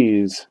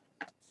Ortiz.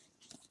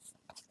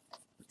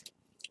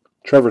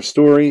 Trevor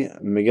Story,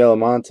 Miguel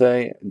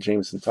Amante,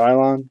 Jameson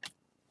Tylon.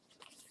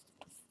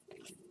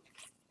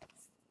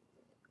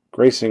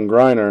 Grayson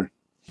Griner.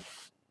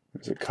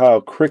 There's a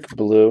Kyle Crick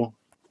blue.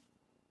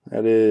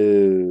 That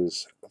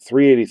is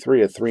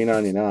 383 of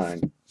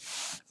 399.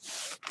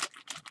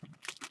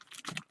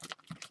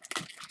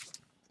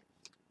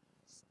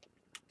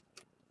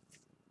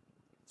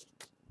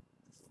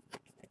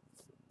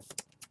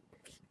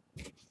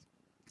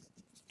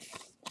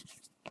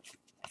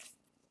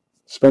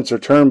 Spencer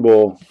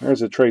Turnbull.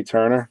 There's a Trey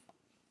Turner.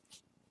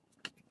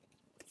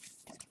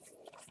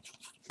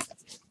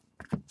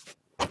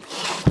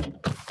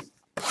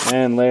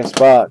 And last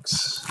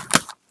box.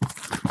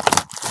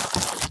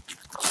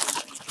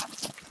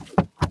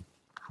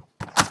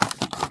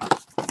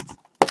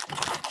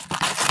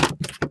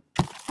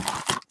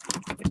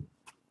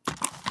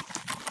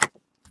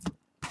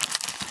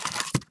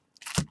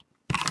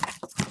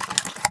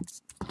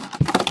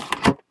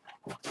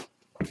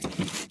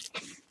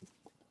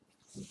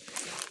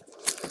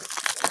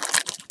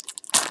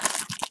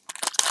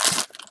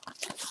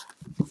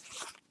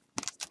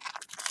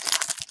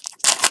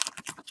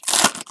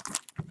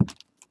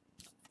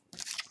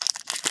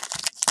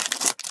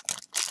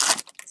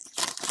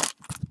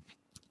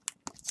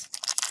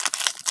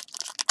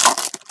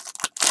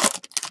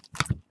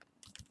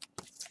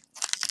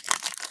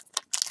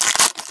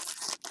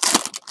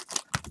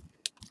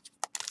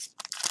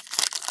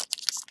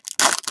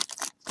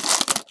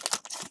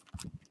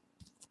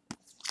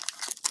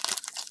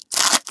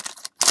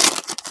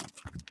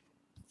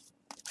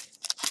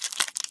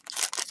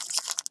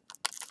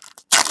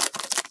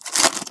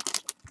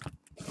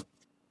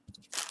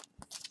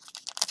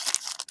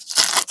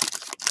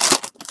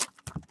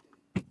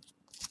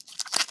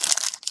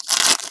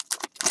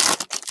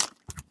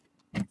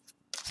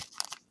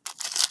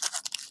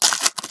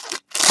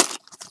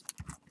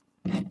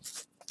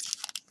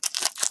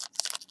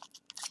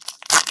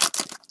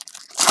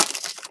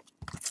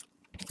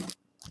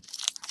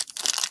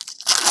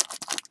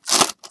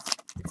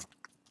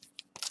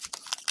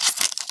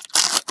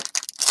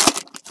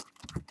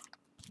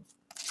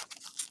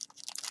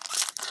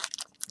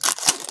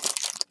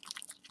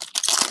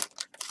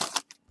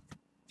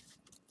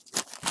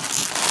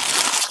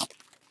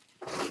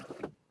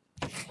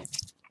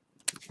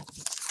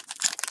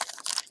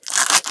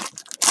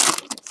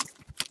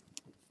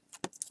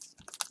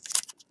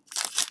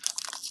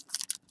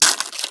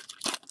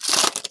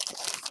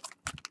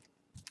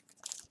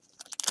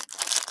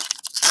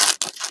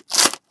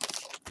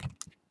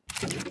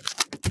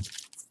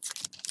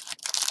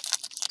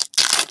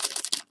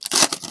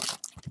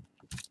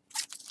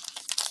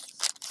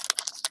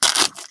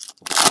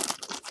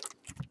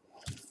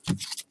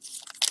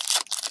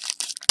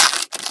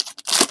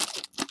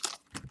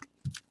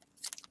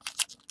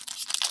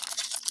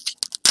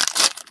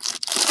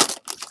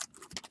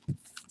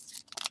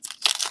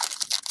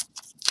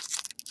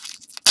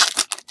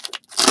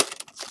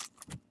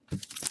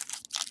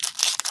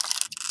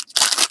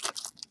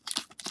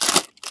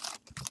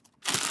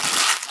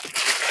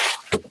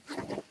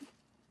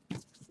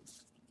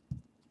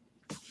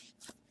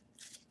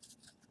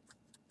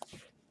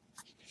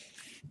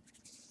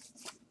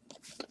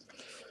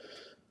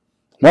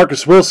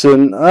 Marcus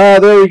Wilson. Ah,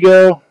 there you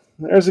go.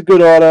 There's a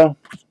good auto.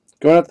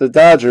 Going up the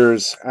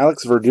Dodgers,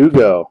 Alex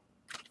Verdugo.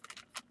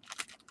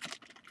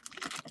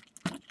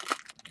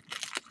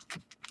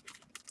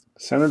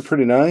 Centered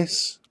pretty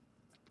nice.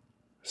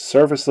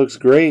 Surface looks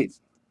great.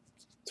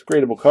 It's a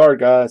gradable card,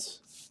 guys.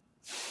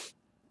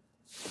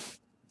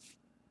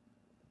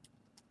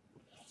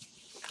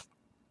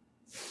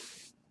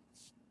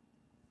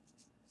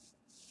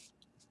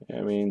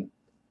 I mean,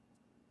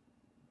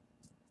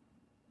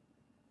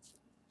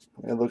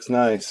 it looks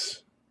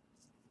nice.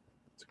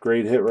 It's a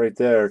great hit right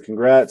there.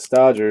 Congrats,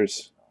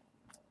 Dodgers.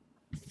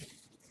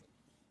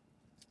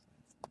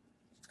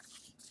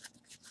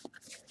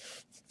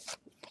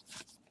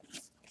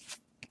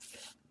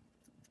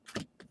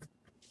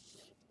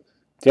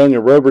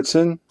 Daniel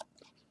Robertson.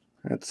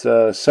 That's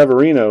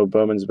Severino,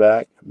 Bowman's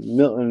back.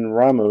 Milton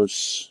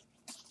Ramos.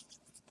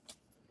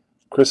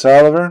 Chris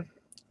Oliver.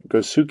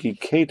 Gosuke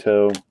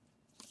Kato.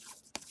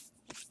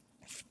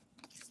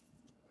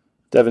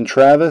 Devin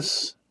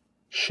Travis.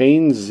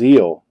 Shane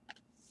Zeal.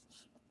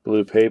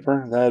 Blue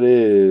paper. That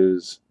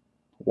is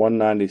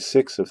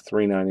 196 of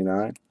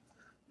 399.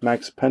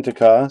 Max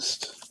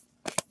Pentecost.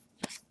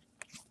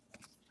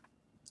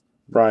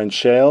 Brian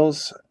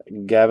Shales.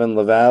 Gavin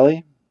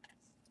Lavallee.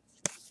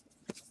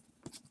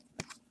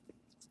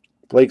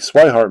 Blake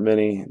Swihart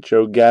mini,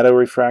 Joe Gatto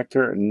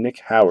refractor, Nick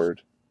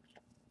Howard.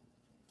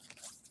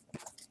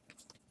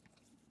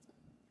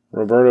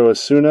 Roberto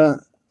Osuna,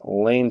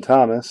 Lane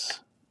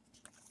Thomas.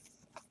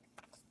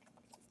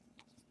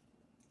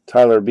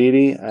 Tyler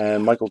Beatty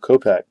and Michael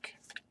Kopech.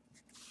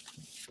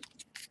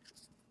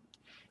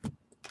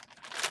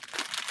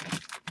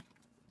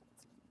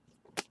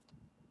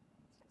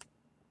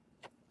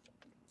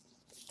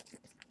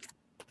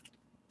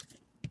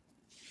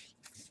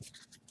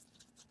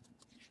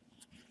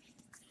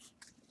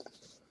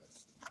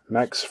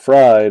 Max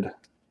Fried.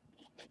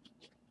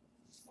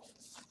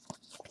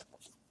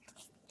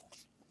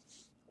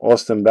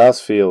 Austin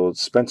Bousfield.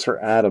 Spencer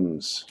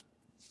Adams.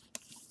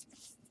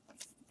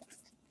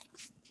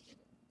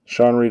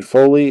 Sean Reed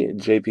Foley.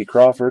 J.P.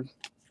 Crawford.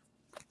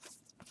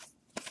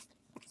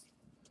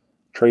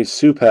 Trey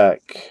Supak.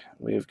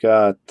 We've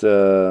got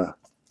Brett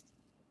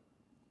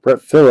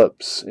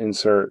Phillips.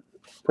 Insert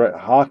Brett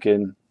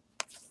Hawken.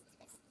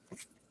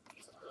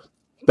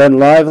 Ben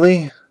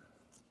Lively.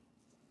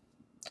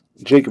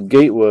 Jacob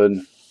Gatewood,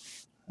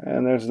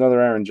 and there's another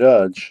Aaron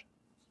Judge.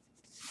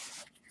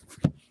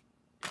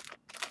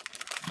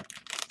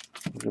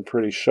 Looking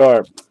pretty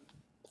sharp.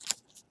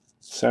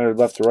 Centered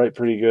left to right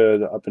pretty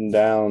good, up and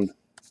down,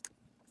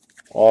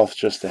 off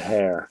just a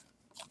hair.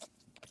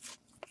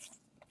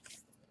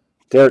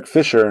 Derek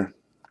Fisher,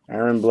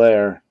 Aaron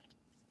Blair.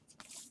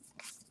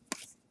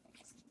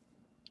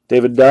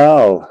 David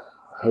Dahl,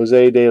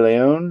 Jose De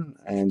Leon,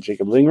 and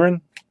Jacob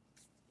Lindgren.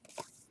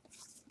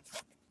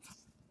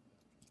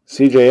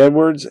 C.J.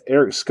 Edwards,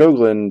 Eric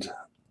Skoglund,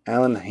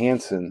 Alan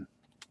Hansen.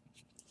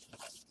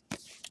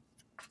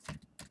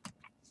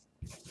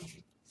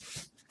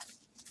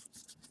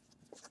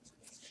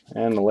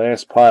 And the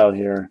last pile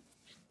here.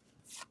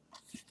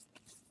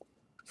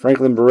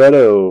 Franklin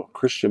Barreto,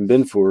 Christian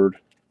Binford.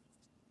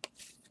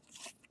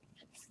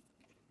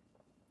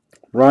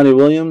 Ronnie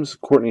Williams,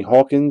 Courtney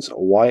Hawkins,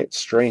 Wyatt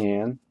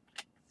Strahan.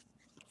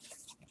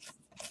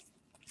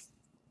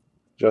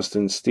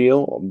 Justin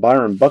Steele,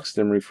 Byron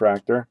Buxton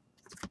refractor.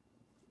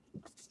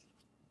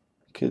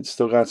 Kid's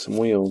still got some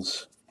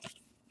wheels.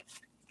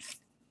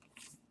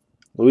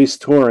 Luis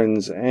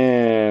Torrens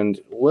and,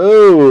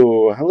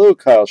 whoa, hello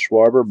Kyle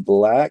Schwarber,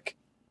 black.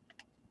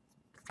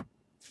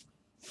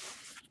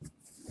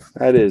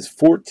 That is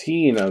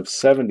 14 of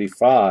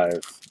 75.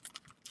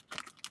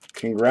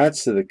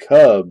 Congrats to the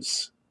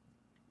Cubs.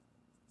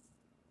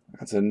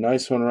 That's a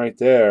nice one right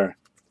there.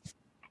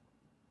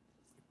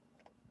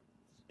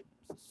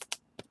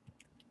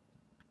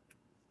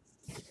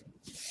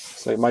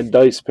 It's like my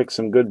dice picked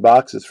some good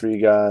boxes for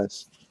you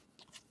guys.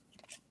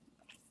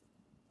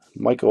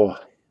 Michael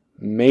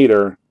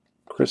Mater,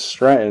 Chris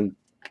Stratton.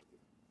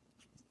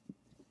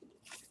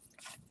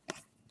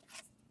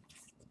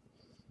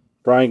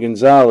 Brian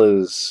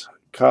Gonzalez,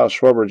 Kyle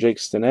Schwarber, Jake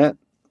Stinnett,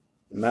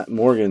 Matt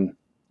Morgan.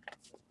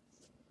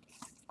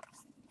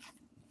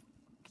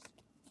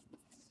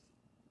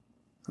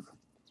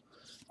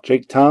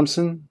 Jake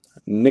Thompson,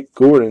 Nick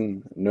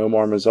Gordon,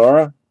 Nomar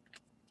Mazara.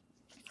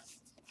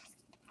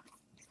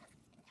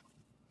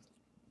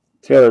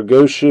 Taylor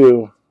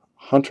Goshu,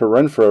 Hunter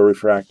Renfroe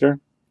refractor.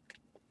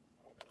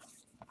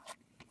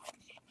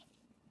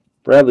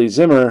 Bradley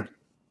Zimmer,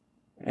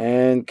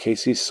 and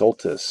Casey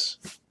Soltis.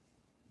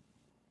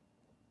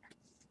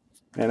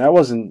 And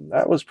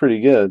that was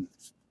pretty good.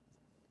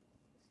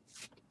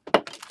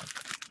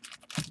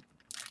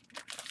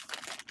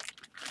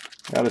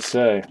 Gotta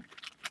say.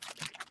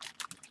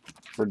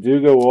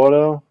 Verdugo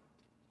auto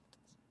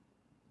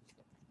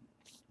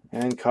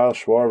and Kyle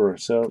Schwarber.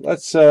 So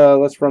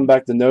let's run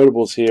back the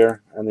notables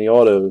here and the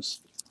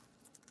autos.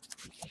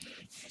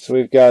 So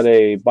we've got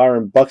a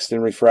Byron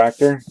Buxton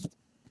refractor,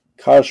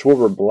 Kyle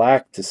Schwarber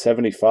black to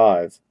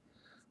 75.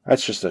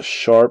 That's just a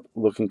sharp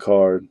looking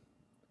card.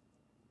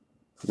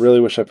 Really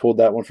wish I pulled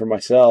that one for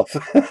myself.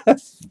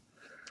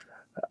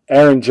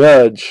 Aaron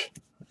Judge.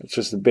 It's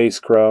just a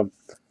base chrome.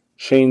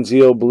 Shane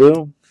Zeal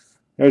blue.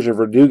 There's your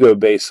Verdugo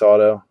base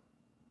auto.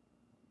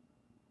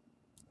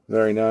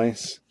 Very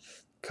nice.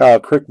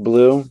 Kyle Crick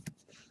blue.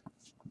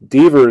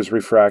 Devers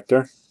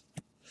refractor.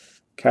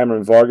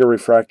 Cameron Varga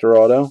refractor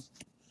auto.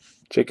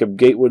 Jacob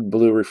Gatewood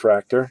blue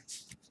refractor.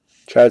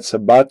 Chad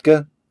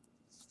Sabatka.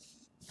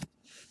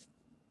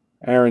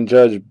 Aaron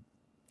Judge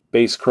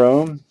base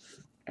chrome.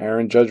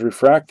 Aaron Judge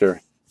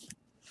refractor.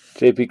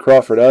 J.P.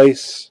 Crawford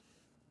ice.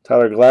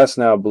 Tyler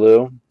Glasnow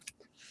blue.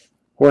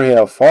 Jorge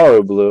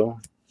Alfaro blue.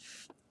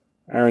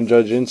 Aaron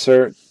Judge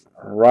insert.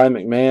 Ryan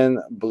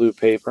McMahon blue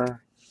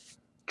paper.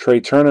 Trey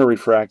Turner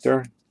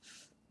refractor.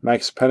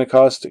 Max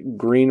Pentecost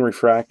green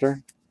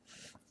refractor.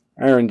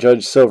 Aaron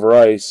Judge silver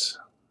ice.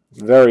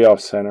 Very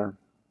off center.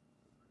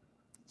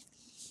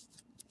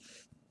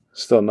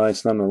 Still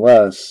nice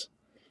nonetheless.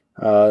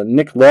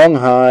 Nick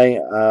Longhigh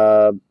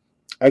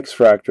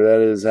X-Fractor,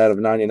 that is out of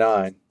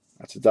 99.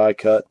 That's a die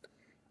cut.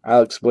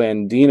 Alex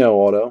Blandino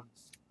auto.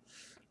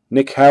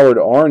 Nick Howard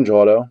orange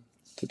auto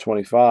to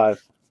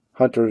 25.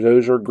 Hunter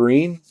Dozier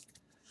green.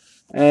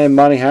 And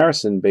Monty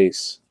Harrison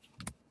base.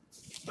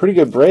 Pretty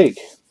good break.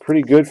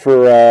 Pretty good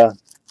for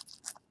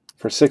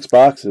 6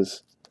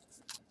 boxes.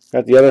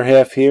 Got the other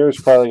half here. It's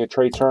probably like a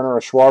Trey Turner or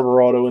a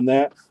Schwarber auto in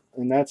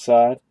that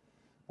side.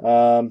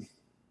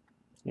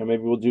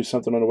 Maybe we'll do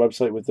something on the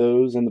website with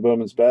those and the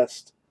Bowman's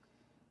Best.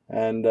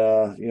 And,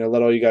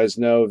 let all you guys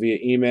know via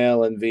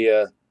email and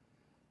via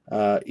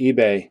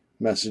eBay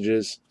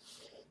messages.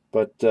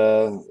 But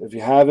if you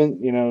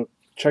haven't,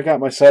 check out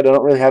my site. I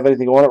don't really have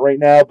anything on it right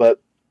now,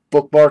 but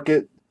bookmark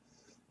it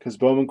because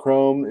Bowman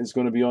Chrome is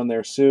going to be on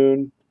there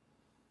soon,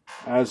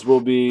 as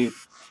will be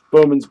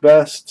Bowman's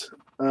Best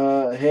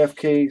half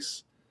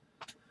case,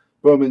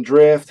 Bowman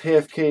Draft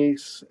half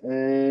case,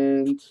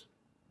 and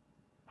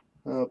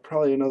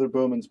probably another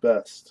Bowman's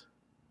Best.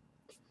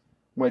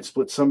 Might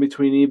split some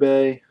between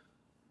eBay,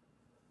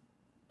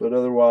 but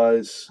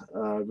otherwise,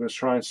 I'm going to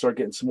try and start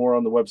getting some more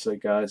on the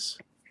website, guys.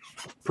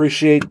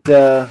 Appreciate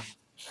the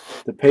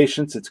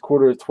patience. It's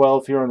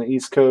 11:45 here on the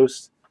East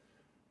Coast.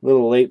 A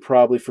little late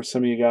probably for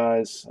some of you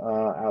guys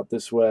out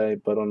this way,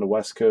 but on the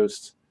West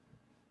Coast,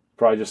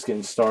 probably just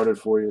getting started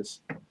for you.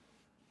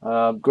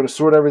 I'm going to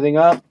sort everything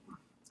up,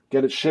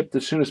 get it shipped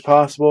as soon as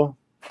possible.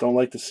 Don't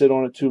like to sit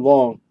on it too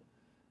long.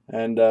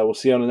 And we'll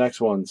see you on the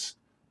next ones.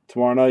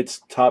 Tomorrow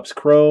night's Topps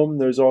Chrome.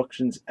 Those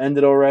auctions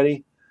ended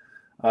already.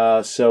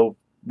 So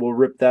we'll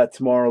rip that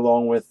tomorrow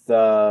along with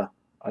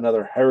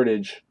another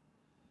Heritage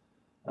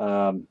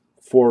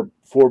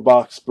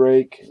 4-box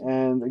break.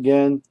 And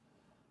again,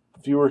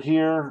 if you were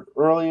here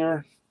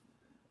earlier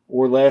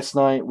or last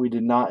night, we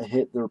did not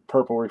hit the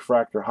Purple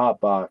Refractor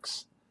Hot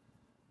Box.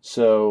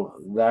 So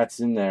that's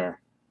in there.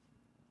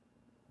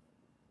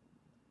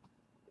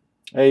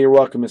 Hey, you're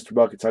welcome, Mr.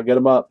 Buckets. I'll get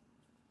them up.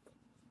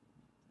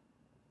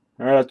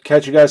 All right, I'll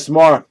catch you guys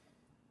tomorrow.